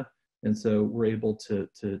sharing data. And so we're able to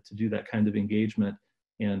do that kind of engagement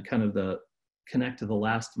and kind of connect to the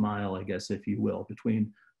last mile, I guess, if you will,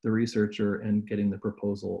 between the researcher and getting the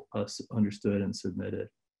proposal understood and submitted.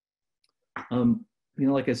 You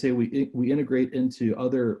know, like I say, we integrate into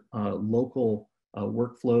other local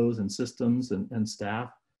workflows and systems and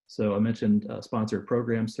staff. So I mentioned sponsored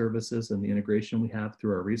program services and the integration we have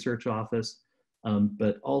through our research office.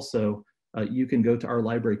 But also, you can go to our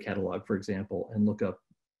library catalog, for example, and look up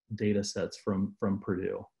data sets from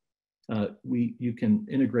Purdue. You can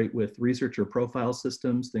integrate with researcher profile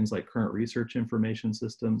systems, things like current research information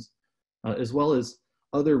systems, as well as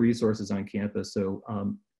other resources on campus. So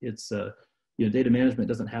you know, data management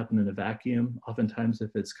doesn't happen in a vacuum. Oftentimes,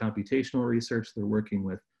 if it's computational research, they're working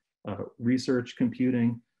with research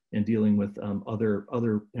computing and dealing with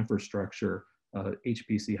other infrastructure,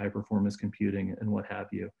 HPC, high performance computing, and what have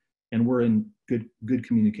you. And we're in good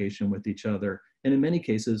communication with each other. And in many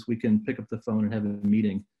cases, we can pick up the phone and have a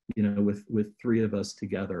meeting, you know, with three of us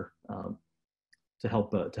together to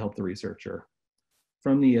help the researcher.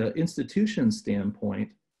 From the institution standpoint,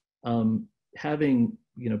 having,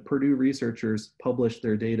 you know, Purdue researchers publish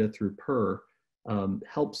their data through PUR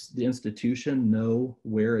helps the institution know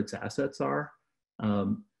where its assets are.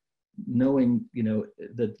 Knowing, you know,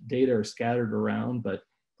 the data are scattered around, but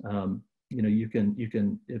you know, you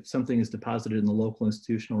can if something is deposited in the local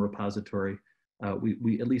institutional repository,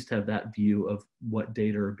 we at least have that view of what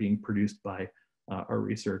data are being produced by our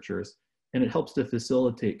researchers, and it helps to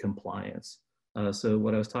facilitate compliance. So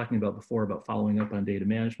what I was talking about before about following up on data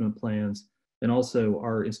management plans, and also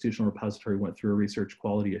our institutional repository went through a research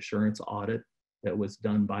quality assurance audit that was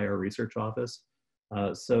done by our research office.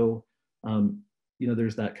 You know,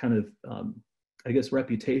 there's that kind of, I guess,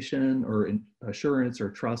 reputation or assurance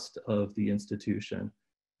or trust of the institution.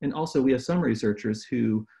 And also we have some researchers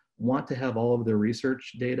who want to have all of their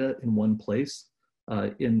research data in one place.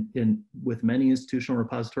 With many institutional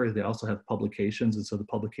repositories, they also have publications, and so the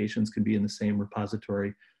publications can be in the same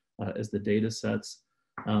repository as the data sets.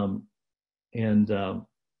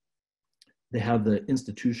 They have the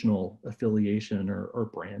institutional affiliation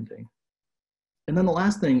or branding. And then the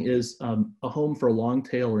last thing is a home for long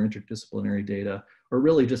tail or interdisciplinary data, or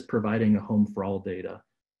really just providing a home for all data.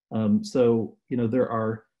 So, you know, there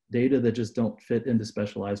are data that just don't fit into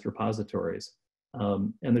specialized repositories.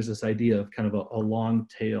 And there's this idea of kind of a long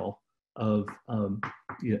tail of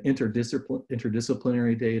you know,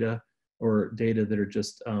 interdisciplinary data, or data that are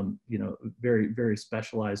just you know, very, very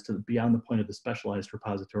specialized to beyond the point of the specialized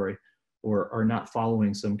repository, or are not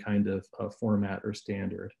following some kind of format or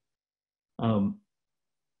standard.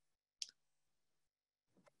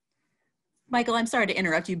 Michael, I'm sorry to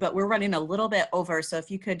interrupt you, but we're running a little bit over. So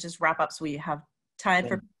if you could just wrap up so we have time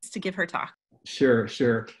for to give her talk. Sure.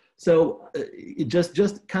 So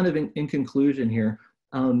just kind of in conclusion here,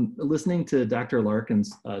 listening to Dr.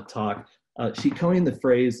 Larkin's talk, she coined the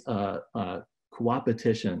phrase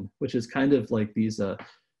coopetition, which is kind of like these,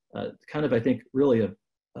 kind of, I think, really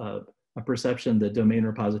a perception that domain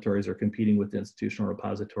repositories are competing with institutional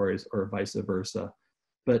repositories or vice versa.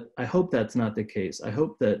 But I hope that's not the case. I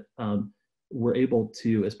hope that we're able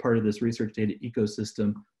to, as part of this research data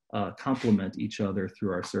ecosystem, complement each other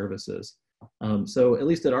through our services. So at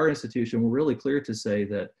least at our institution, we're really clear to say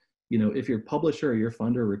that, you know, if your publisher or your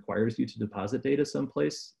funder requires you to deposit data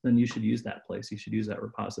someplace, then you should use that place. You should use that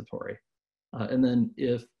repository. And then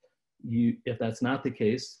if that's not the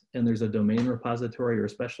case, and there's a domain repository or a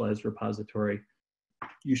specialized repository,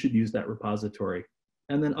 you should use that repository.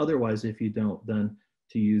 And then otherwise, if you don't, then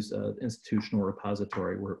to use institutional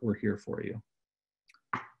repository, we're here for you.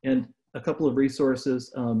 And a couple of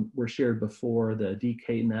resources were shared before, the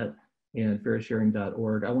DKNet and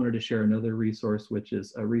fairsharing.org. I wanted to share another resource, which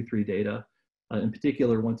is Re3 Data. In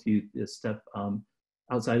particular, once you step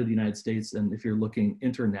outside of the United States, and if you're looking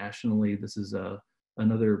internationally, this is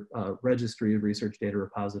another registry of research data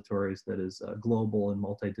repositories that is global and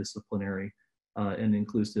multidisciplinary and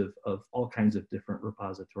inclusive of all kinds of different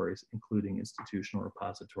repositories, including institutional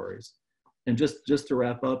repositories. And just to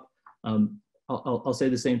wrap up, I'll say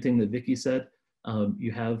the same thing that Vicky said.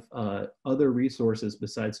 You have other resources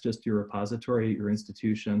besides just your repository, your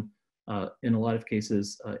institution, in a lot of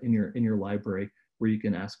cases in your library, where you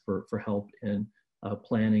can ask for help in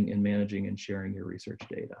planning and managing and sharing your research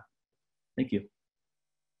data. Thank you.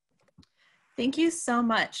 Thank you so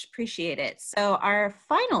much. Appreciate it. So our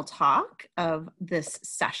final talk of this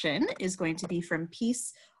session is going to be from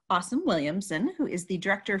Peace Ossom-Williamson, who is the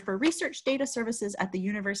Director for Research Data Services at the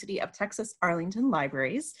University of Texas Arlington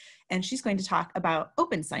Libraries. And she's going to talk about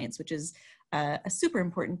open science, which is a super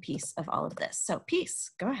important piece of all of this. So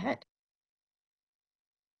Peace, go ahead.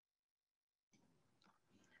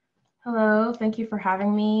 Hello, thank you for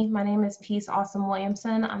having me. My name is Peace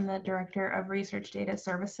Ossom-Williamson. I'm the Director of Research Data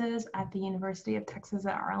Services at the University of Texas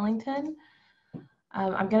at Arlington.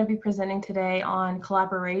 I'm going to be presenting today on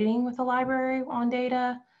collaborating with the library on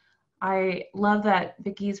data. I love that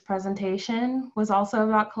Vicky's presentation was also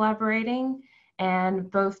about collaborating, and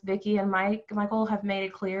both Vicky and Michael have made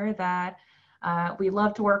it clear that we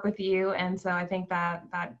love to work with you, and so I think that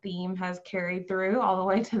that theme has carried through all the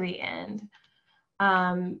way to the end.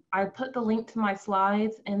 I put the link to my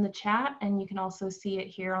slides in the chat, and you can also see it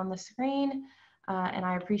here on the screen, and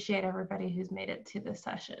I appreciate everybody who's made it to this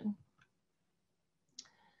session.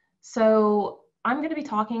 So I'm going to be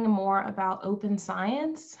talking more about open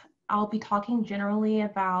science. I'll be talking generally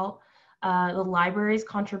about the library's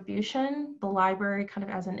contribution, the library kind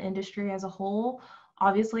of as an industry as a whole.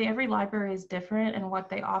 Obviously, every library is different and what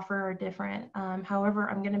they offer are different. However,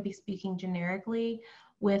 I'm going to be speaking generically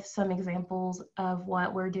with some examples of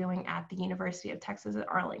what we're doing at the University of Texas at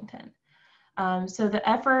Arlington. So the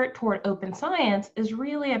effort toward open science is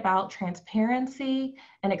really about transparency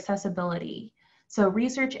and accessibility. So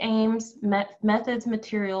research aims, methods,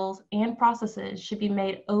 materials, and processes should be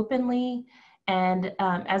made openly and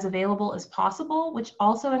as available as possible, which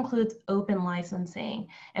also includes open licensing.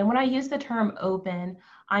 And when I use the term open,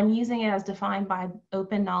 I'm using it as defined by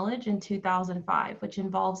Open Knowledge in 2005, which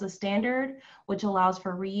involves a standard which allows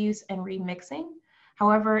for reuse and remixing.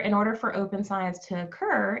 However, in order for open science to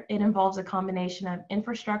occur, it involves a combination of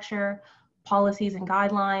infrastructure, policies and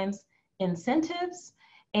guidelines, incentives,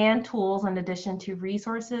 and tools in addition to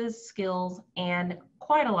resources, skills, and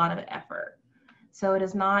quite a lot of effort. So it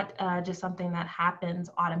is not just something that happens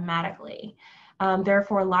automatically.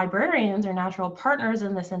 Therefore, librarians are natural partners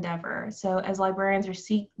in this endeavor. So as librarians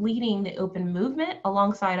are leading the open movement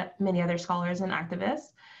alongside many other scholars and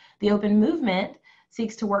activists, the open movement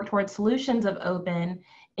seeks to work towards solutions of open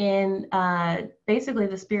in basically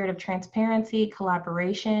the spirit of transparency,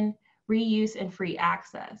 collaboration, reuse, and free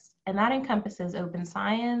access. And that encompasses open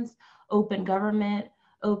science, open government,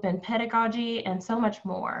 open pedagogy, and so much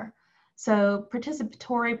more. So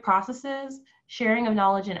participatory processes, sharing of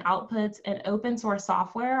knowledge and outputs, and open source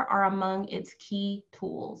software are among its key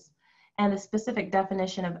tools. And the specific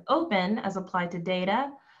definition of open as applied to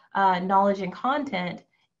data, knowledge, and content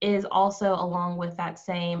is also along with that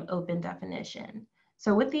same open definition.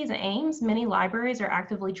 So with these aims, many libraries are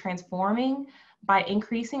actively transforming by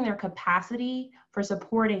increasing their capacity for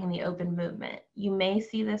supporting the open movement. You may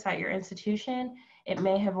see this at your institution. It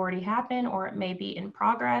may have already happened, or it may be in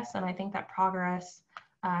progress, and I think that progress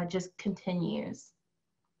just continues.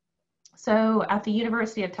 So at the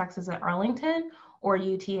University of Texas at Arlington, or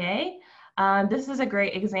UTA, this is a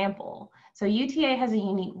great example. So UTA has a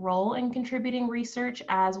unique role in contributing research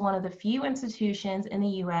as one of the few institutions in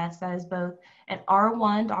the US that is both an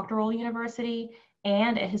R1 doctoral university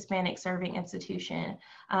and a Hispanic serving institution.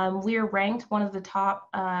 We are ranked one of the top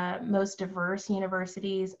most diverse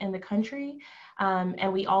universities in the country,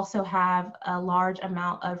 and we also have a large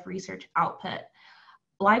amount of research output.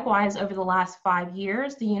 Likewise, over the last 5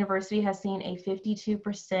 years, the university has seen a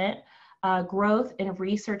 52% growth in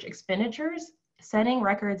research expenditures, setting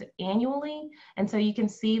records annually. And so you can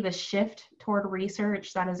see the shift toward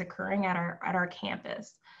research that is occurring at our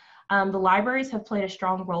campus. The libraries have played a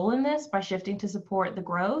strong role in this by shifting to support the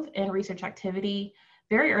growth in research activity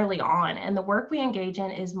very early on. And the work we engage in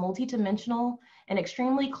is multidimensional and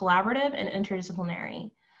extremely collaborative and interdisciplinary.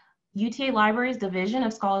 UTA Libraries Division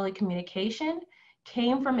of Scholarly Communication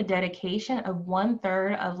came from a dedication of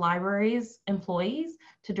 1/3 of libraries employees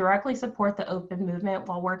to directly support the open movement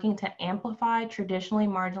while working to amplify traditionally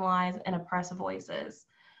marginalized and oppressed voices.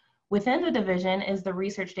 Within the division is the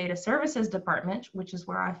Research Data Services Department, which is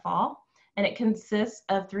where I fall, and it consists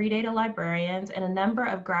of 3 data librarians and a number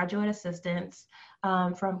of graduate assistants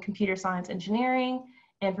from computer science engineering,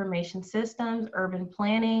 information systems, urban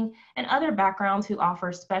planning, and other backgrounds who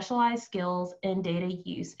offer specialized skills in data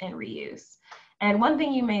use and reuse. And one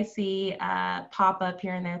thing you may see pop up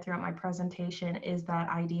here and there throughout my presentation is that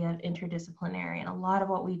idea of interdisciplinary, and a lot of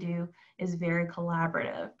what we do is very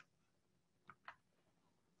collaborative.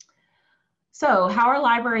 So how are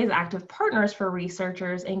libraries active partners for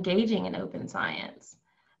researchers engaging in open science?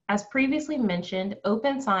 As previously mentioned,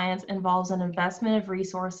 open science involves an investment of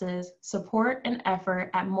resources, support, and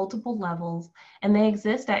effort at multiple levels, and they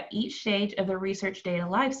exist at each stage of the research data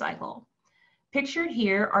lifecycle. Pictured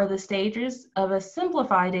here are the stages of a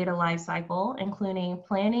simplified data lifecycle, including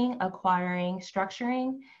planning, acquiring,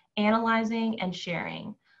 structuring, analyzing, and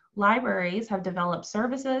sharing. Libraries have developed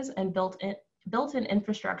services and built-in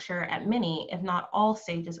infrastructure at many, if not all,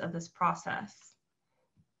 stages of this process.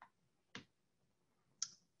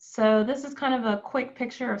 So this is kind of a quick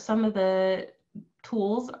picture of some of the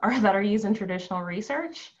tools that are used in traditional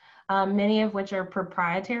research, many of which are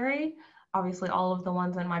proprietary. Obviously, all of the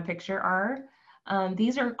ones in my picture are.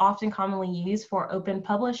 These are often commonly used for open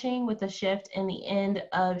publishing, with a shift in the end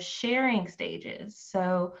of sharing stages.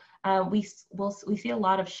 So we see a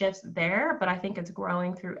lot of shifts there, but I think it's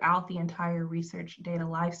growing throughout the entire research data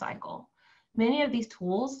lifecycle. Many of these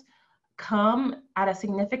tools come at a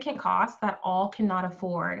significant cost that all cannot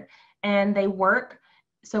afford, and they work.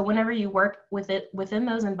 So whenever you work with it within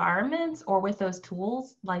those environments or with those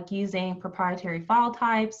tools, like using proprietary file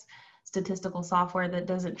types, statistical software that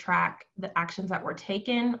doesn't track the actions that were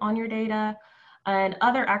taken on your data, and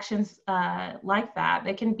other actions like that,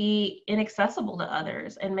 they can be inaccessible to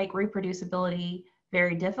others and make reproducibility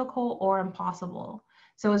very difficult or impossible.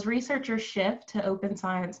 So as researchers shift to open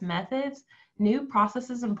science methods, new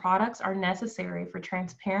processes and products are necessary for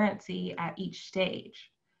transparency at each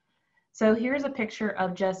stage. So here's a picture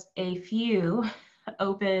of just a few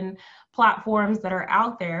open platforms that are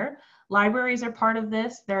out there. Libraries are part of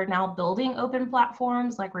this. They're now building open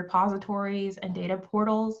platforms like repositories and data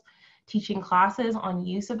portals, teaching classes on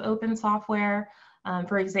use of open software.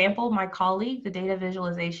 For example, my colleague, the data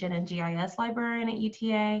visualization and GIS librarian at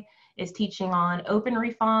UTA, is teaching on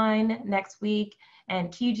OpenRefine next week and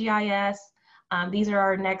QGIS. These are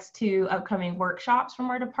our next two upcoming workshops from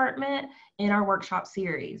our department in our workshop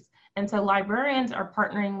series. And so librarians are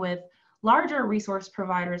partnering with larger resource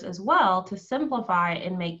providers as well to simplify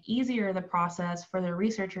and make easier the process for the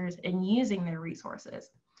researchers in using their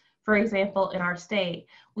resources. For example, in our state,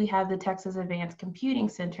 we have the Texas Advanced Computing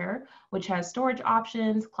Center, which has storage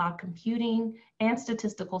options, cloud computing, and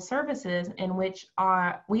statistical services in which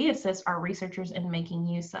we assist our researchers in making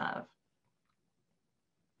use of.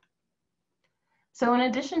 So in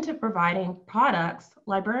addition to providing products,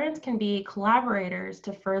 librarians can be collaborators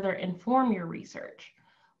to further inform your research.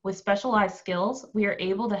 With specialized skills, we are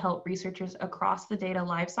able to help researchers across the data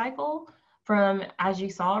lifecycle, from, as you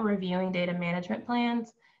saw, reviewing data management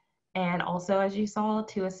plans, and also, as you saw,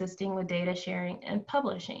 to assisting with data sharing and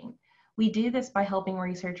publishing. We do this by helping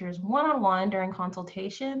researchers one-on-one during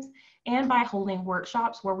consultations and by holding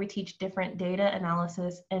workshops where we teach different data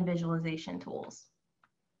analysis and visualization tools.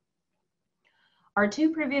 Our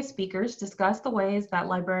two previous speakers discussed the ways that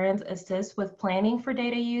librarians assist with planning for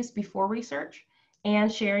data use before research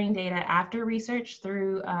and sharing data after research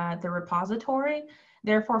through the repository.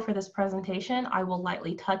 Therefore, for this presentation, I will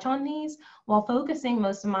lightly touch on these while focusing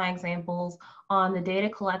most of my examples on the data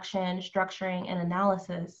collection, structuring, and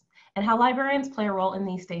analysis, and how librarians play a role in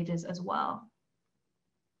these stages as well.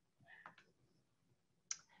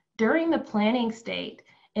 During the planning state,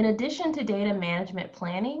 in addition to data management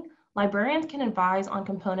planning, librarians can advise on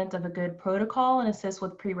components of a good protocol and assist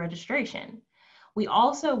with pre-registration. We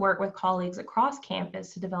also work with colleagues across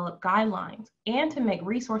campus to develop guidelines and to make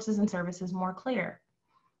resources and services more clear.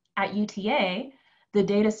 At UTA, the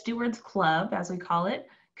Data Stewards Club, as we call it,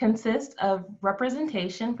 consists of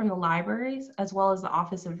representation from the libraries, as well as the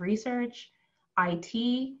Office of Research,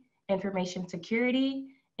 IT, Information Security,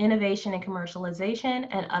 Innovation and Commercialization,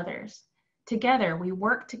 and others. Together, we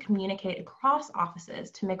work to communicate across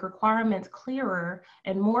offices to make requirements clearer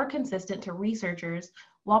and more consistent to researchers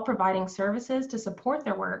while providing services to support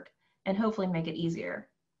their work and hopefully make it easier.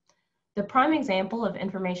 The prime example of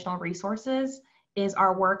informational resources is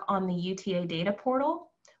our work on the UTA data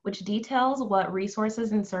portal, which details what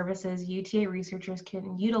resources and services UTA researchers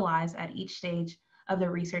can utilize at each stage of the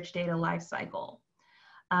research data lifecycle.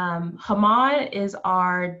 Hamad is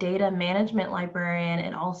our data management librarian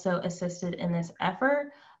and also assisted in this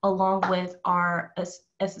effort, along with our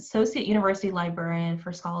associate university librarian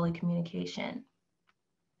for scholarly communication.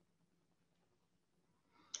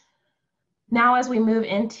 Now, as we move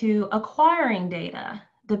into acquiring data,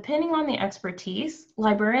 depending on the expertise,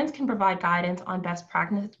 librarians can provide guidance on best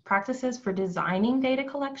practices for designing data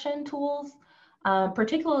collection tools,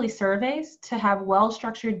 particularly surveys, to have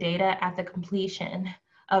well-structured data at the completion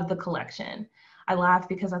of the collection. I laugh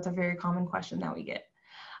because that's a very common question that we get.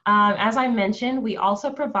 As I mentioned, we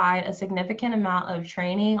also provide a significant amount of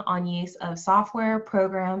training on use of software,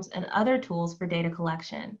 programs, and other tools for data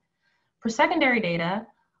collection. For secondary data,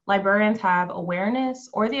 librarians have awareness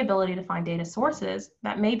or the ability to find data sources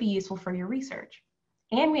that may be useful for your research.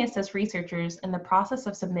 And we assist researchers in the process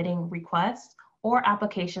of submitting requests or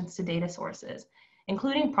applications to data sources,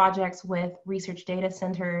 including projects with research data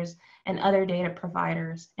centers and other data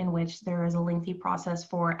providers in which there is a lengthy process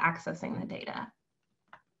for accessing the data.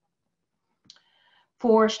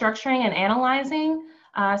 For structuring and analyzing,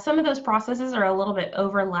 some of those processes are a little bit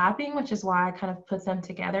overlapping, which is why I kind of put them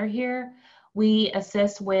together here. We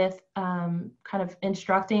assist with kind of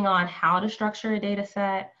instructing on how to structure a data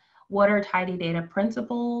set, what are tidy data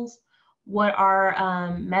principles, what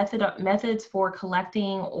are methods for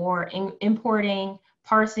collecting or importing,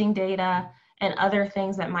 parsing data, and other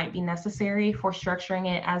things that might be necessary for structuring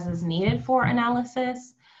it as is needed for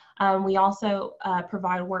analysis. We also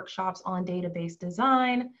provide workshops on database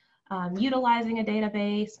design, utilizing a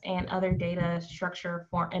database, and other data structure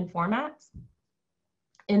and formats.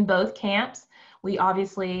 In both camps, we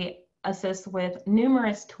obviously assist with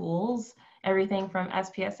numerous tools, everything from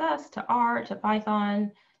SPSS to R to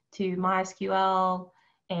Python to MySQL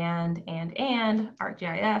and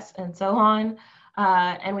ArcGIS and so on.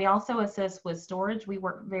 And we also assist with storage. We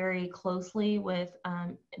work very closely with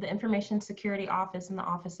the Information Security Office and the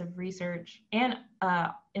Office of Research and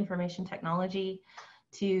Information Technology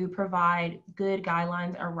to provide good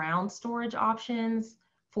guidelines around storage options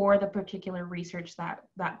for the particular research that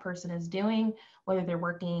that person is doing, whether they're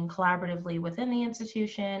working collaboratively within the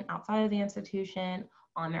institution, outside of the institution,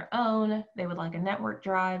 on their own, they would like a network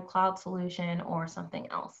drive, cloud solution, or something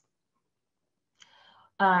else.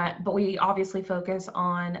 But we obviously focus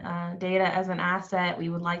on data as an asset. We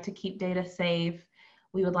would like to keep data safe.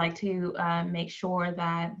 We would like to make sure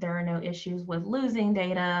that there are no issues with losing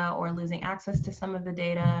data or losing access to some of the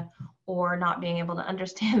data or not being able to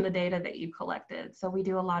understand the data that you collected. So we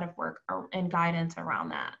do a lot of work and guidance around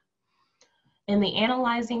that. In the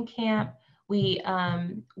analyzing camp, we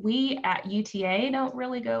at UTA don't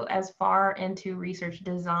really go as far into research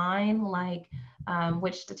design, like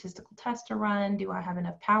which statistical test to run, do I have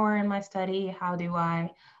enough power in my study, how do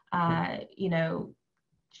I,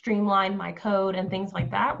 streamline my code and things like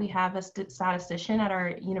that. We have a statistician at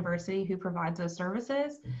our university who provides those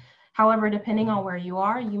services. However, depending on where you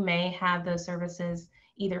are, you may have those services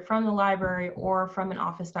either from the library or from an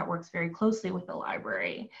office that works very closely with the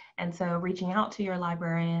library. And so reaching out to your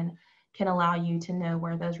librarian can allow you to know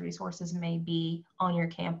where those resources may be on your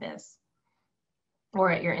campus or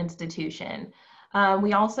at your institution.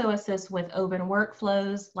 We also assist with open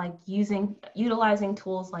workflows, like utilizing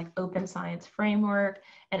tools like Open Science Framework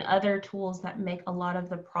and other tools that make a lot of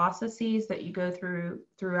the processes that you go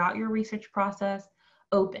throughout your research process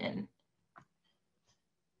open.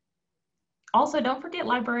 Also, don't forget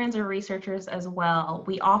librarians are researchers as well.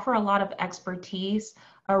 We offer a lot of expertise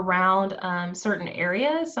around certain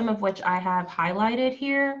areas, some of which I have highlighted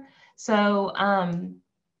here. So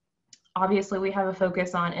obviously we have a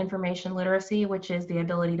focus on information literacy, which is the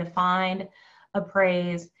ability to find,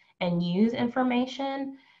 appraise, and use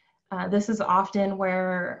information. This is often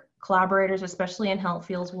where collaborators, especially in health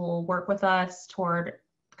fields, will work with us toward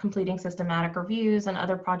completing systematic reviews and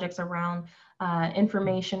other projects around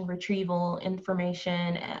information retrieval,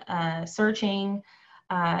 information searching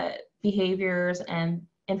behaviors and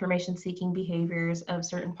information seeking behaviors of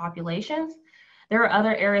certain populations. There are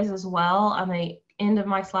other areas as well. On the end of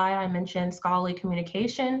my slide, I mentioned scholarly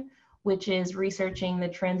communication, which is researching the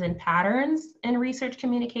trends and patterns in research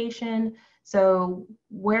communication. So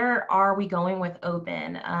where are we going with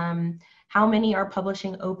open? How many are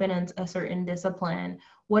publishing open in a certain discipline?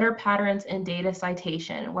 What are patterns in data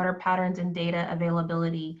citation? What are patterns in data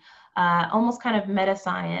availability? Almost kind of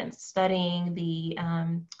meta-science, studying the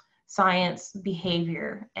science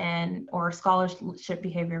behavior or scholarship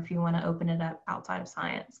behavior if you want to open it up outside of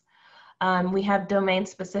science. We have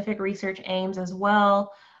domain-specific research aims as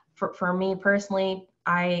well. For me personally,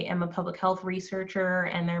 I am a public health researcher,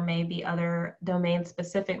 and there may be other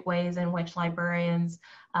domain-specific ways in which librarians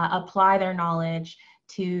apply their knowledge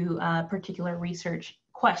to particular research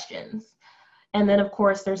questions. And then, of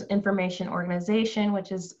course, there's information organization,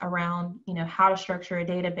 which is around, how to structure a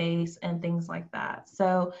database and things like that.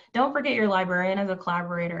 So don't forget your librarian as a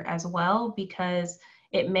collaborator as well, because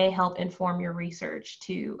it may help inform your research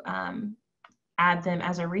to add them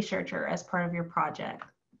as a researcher as part of your project.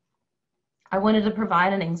 I wanted to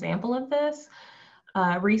provide an example of this,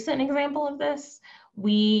 a recent example of this.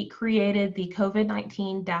 We created the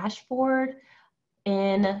COVID-19 dashboard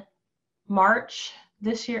in March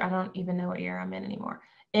this year. I don't even know what year I'm in anymore.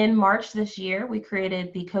 In March this year, we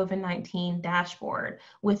created the COVID-19 dashboard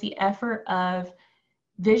with the effort of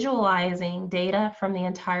visualizing data from the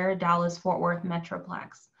entire Dallas-Fort Worth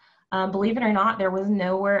Metroplex. Believe it or not, there was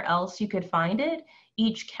nowhere else you could find it.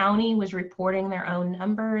 Each county was reporting their own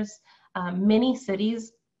numbers. Many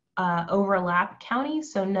cities overlap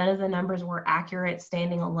counties, so none of the numbers were accurate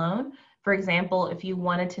standing alone. For example, if you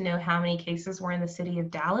wanted to know how many cases were in the city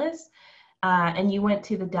of Dallas, and you went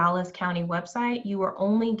to the Dallas County website, you were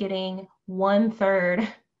only getting 1/3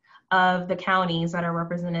 of the counties that are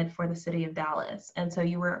represented for the city of Dallas. And so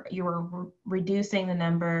you were reducing the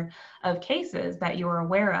number of cases that you were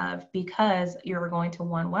aware of because you were going to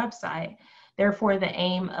one website. Therefore, the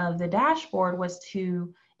aim of the dashboard was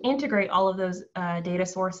to integrate all of those data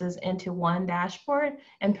sources into one dashboard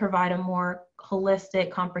and provide a more holistic,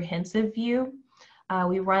 comprehensive view.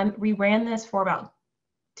 We ran this for about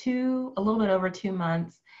a little bit over 2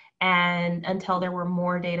 months, and until there were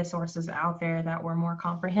more data sources out there that were more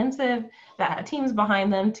comprehensive, that had teams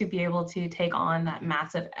behind them to be able to take on that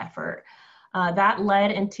massive effort. That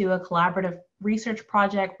led into a collaborative research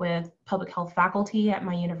project with public health faculty at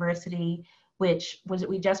my university, which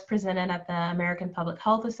we just presented at the American Public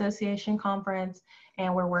Health Association conference,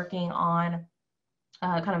 and we're working on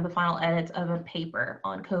kind of the final edits of a paper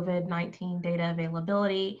on COVID-19 data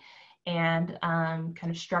availability and kind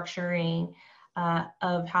of structuring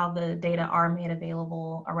of how the data are made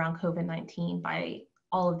available around COVID-19 by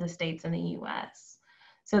all of the states in the US.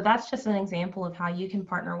 So that's just an example of how you can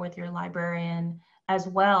partner with your librarian as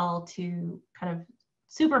well to kind of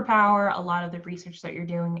superpower a lot of the research that you're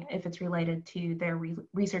doing if it's related to their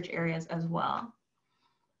research areas as well.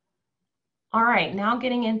 All right, now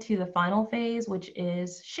getting into the final phase, which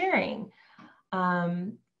is sharing.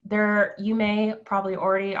 You may probably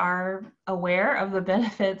already are aware of the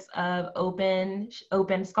benefits of open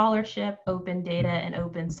scholarship, open data, and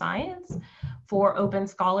open science. For open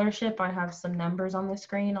scholarship, I have some numbers on the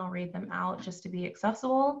screen. I'll read them out just to be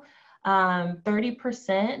accessible.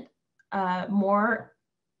 30% more,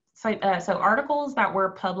 so articles that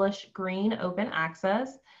were published green open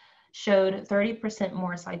access showed 30%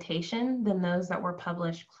 more citation than those that were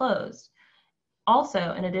published closed. Also,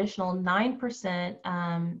 an additional 9%,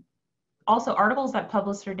 also articles that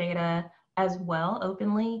published their data as well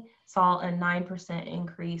openly saw a 9%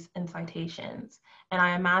 increase in citations. And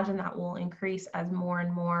I imagine that will increase as more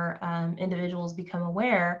and more individuals become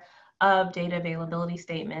aware of data availability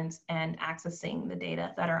statements and accessing the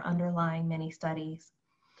data that are underlying many studies.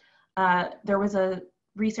 There was a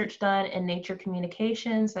research done in Nature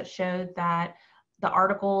Communications that showed that the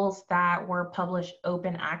articles that were published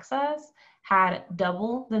open access had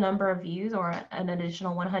double the number of views, or an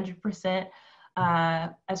additional 100%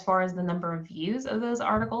 as far as the number of views of those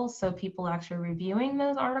articles, so people actually reviewing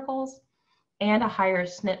those articles, and a higher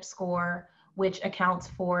SNP score, which accounts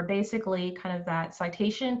for basically kind of that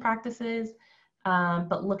citation practices,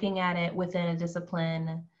 but looking at it within a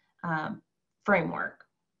discipline framework.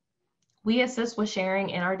 We assist with sharing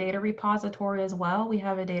in our data repository as well. We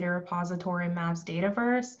have a data repository in MABS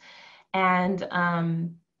Dataverse,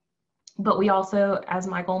 and but we also, as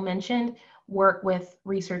Michael mentioned, work with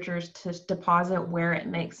researchers to deposit where it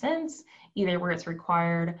makes sense, either where it's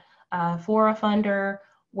required for a funder,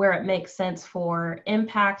 where it makes sense for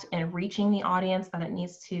impact and reaching the audience that it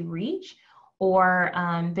needs to reach, or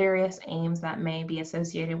various aims that may be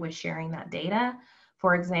associated with sharing that data.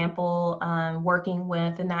 For example, working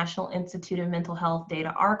with the National Institute of Mental Health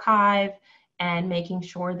Data Archive and making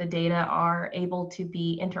sure the data are able to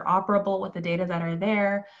be interoperable with the data that are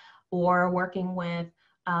there, or working with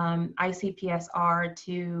ICPSR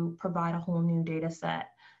to provide a whole new data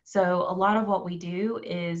set. So a lot of what we do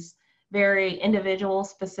is very individual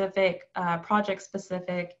specific, project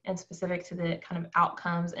specific, and specific to the kind of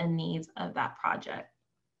outcomes and needs of that project.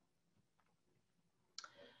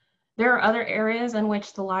 There are other areas in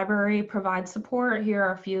which the library provides support. Here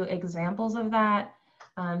are a few examples of that.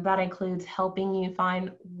 That includes helping you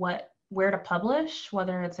find where to publish,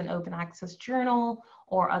 whether it's an open access journal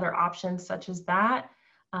or other options such as that.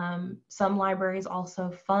 Some libraries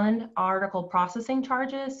also fund article processing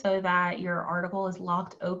charges so that your article is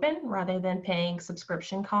locked open rather than paying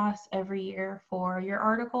subscription costs every year for your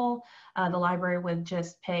article. The library would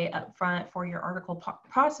just pay upfront for your article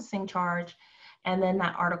processing charge, and then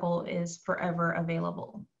that article is forever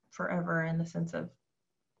available, forever in the sense of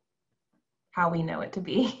how we know it to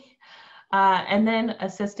be. And then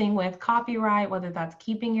assisting with copyright, whether that's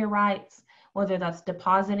keeping your rights, whether that's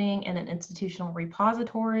depositing in an institutional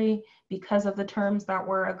repository because of the terms that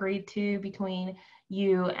were agreed to between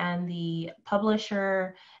you and the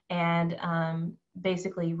publisher, and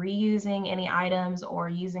basically reusing any items or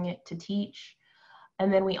using it to teach.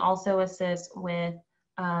 And then we also assist with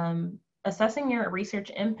assessing your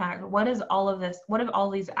research impact. What is all of this? What are all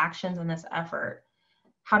these actions in this effort?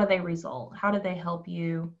 How do they result? How do they help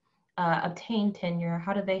you obtain tenure?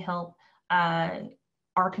 How do they help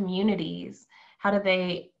our communities? how do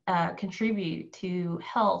they contribute to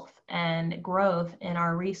health and growth in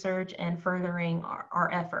our research and furthering our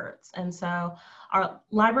efforts. And so our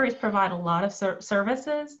libraries provide a lot of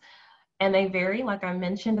services, and they vary, like I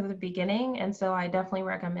mentioned at the beginning. And so I definitely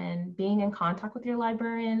recommend being in contact with your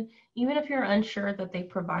librarian. Even if you're unsure that they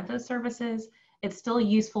provide those services, it's still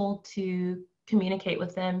useful to communicate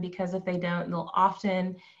with them, because if they don't, they'll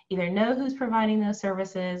often either know who's providing those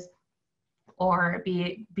services or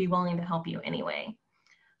be willing to help you anyway.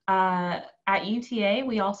 At UTA,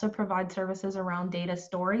 we also provide services around data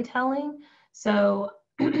storytelling. So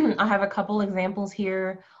I have a couple examples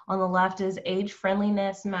here. On the left is age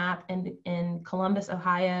friendliness map in Columbus,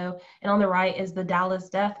 Ohio, and on the right is the Dallas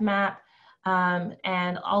death map.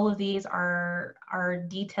 And all of these are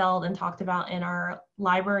detailed and talked about in our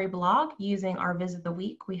library blog using our Visit the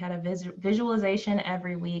Week. We had a visualization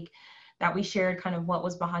every week that we shared kind of what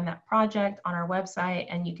was behind that project on our website,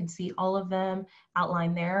 and you can see all of them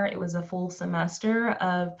outlined there. It was a full semester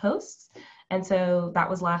of posts, and so that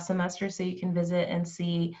was last semester, so you can visit and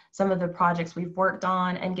see some of the projects we've worked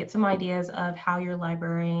on and get some ideas of how your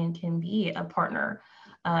librarian can be a partner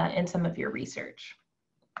in some of your research.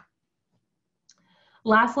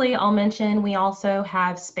 Lastly, I'll mention we also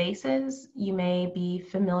have spaces. You may be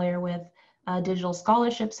familiar with Digital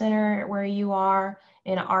Scholarship Center where you are.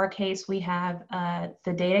 In our case, we have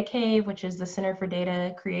the Data Cave, which is the Center for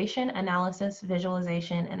Data Creation, Analysis,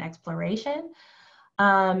 Visualization, and Exploration.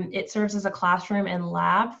 It serves as a classroom and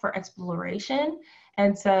lab for exploration.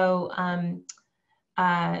 And so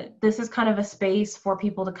this is kind of a space for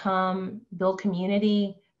people to come build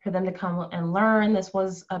community, for them to come and learn. This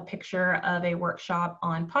was a picture of a workshop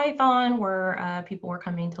on Python where people were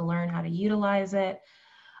coming to learn how to utilize it.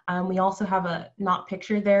 We also have a, not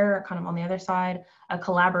pictured there, kind of on the other side, a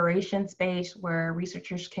collaboration space where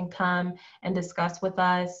researchers can come and discuss with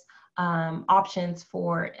us options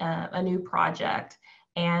for a new project.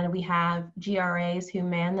 And we have GRAs who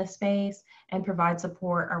man the space and provide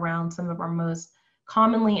support around some of our most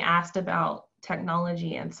commonly asked about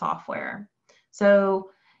technology and software. So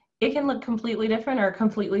it can look completely different or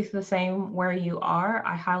completely the same where you are.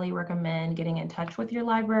 I highly recommend getting in touch with your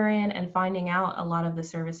librarian and finding out a lot of the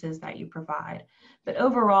services that you provide. But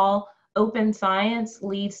overall, open science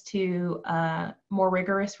leads to more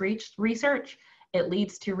rigorous research. It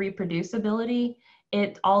leads to reproducibility.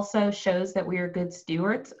 It also shows that we are good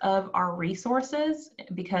stewards of our resources,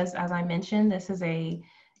 because as I mentioned, this is a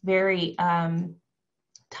very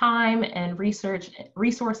time and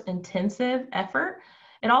resource intensive effort.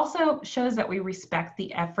 It also shows that we respect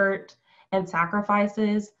the effort and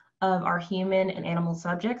sacrifices of our human and animal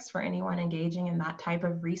subjects for anyone engaging in that type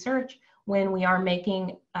of research, when we are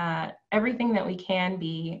making everything that we can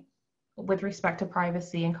be with respect to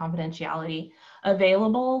privacy and confidentiality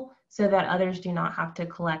available so that others do not have to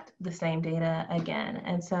collect the same data again.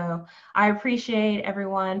 And so I appreciate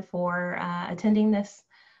everyone for attending this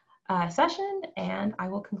session, and I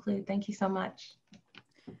will conclude. Thank you so much.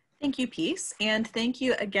 Thank you, Peace, and thank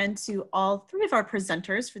you again to all three of our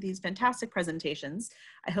presenters for these fantastic presentations.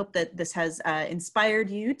 I hope that this has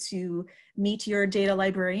inspired you to meet your data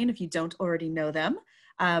librarian if you don't already know them.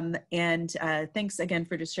 And thanks again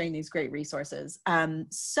for just sharing these great resources.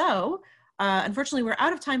 Unfortunately, we're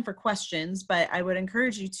out of time for questions, but I would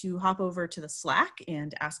encourage you to hop over to the Slack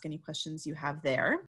and ask any questions you have there.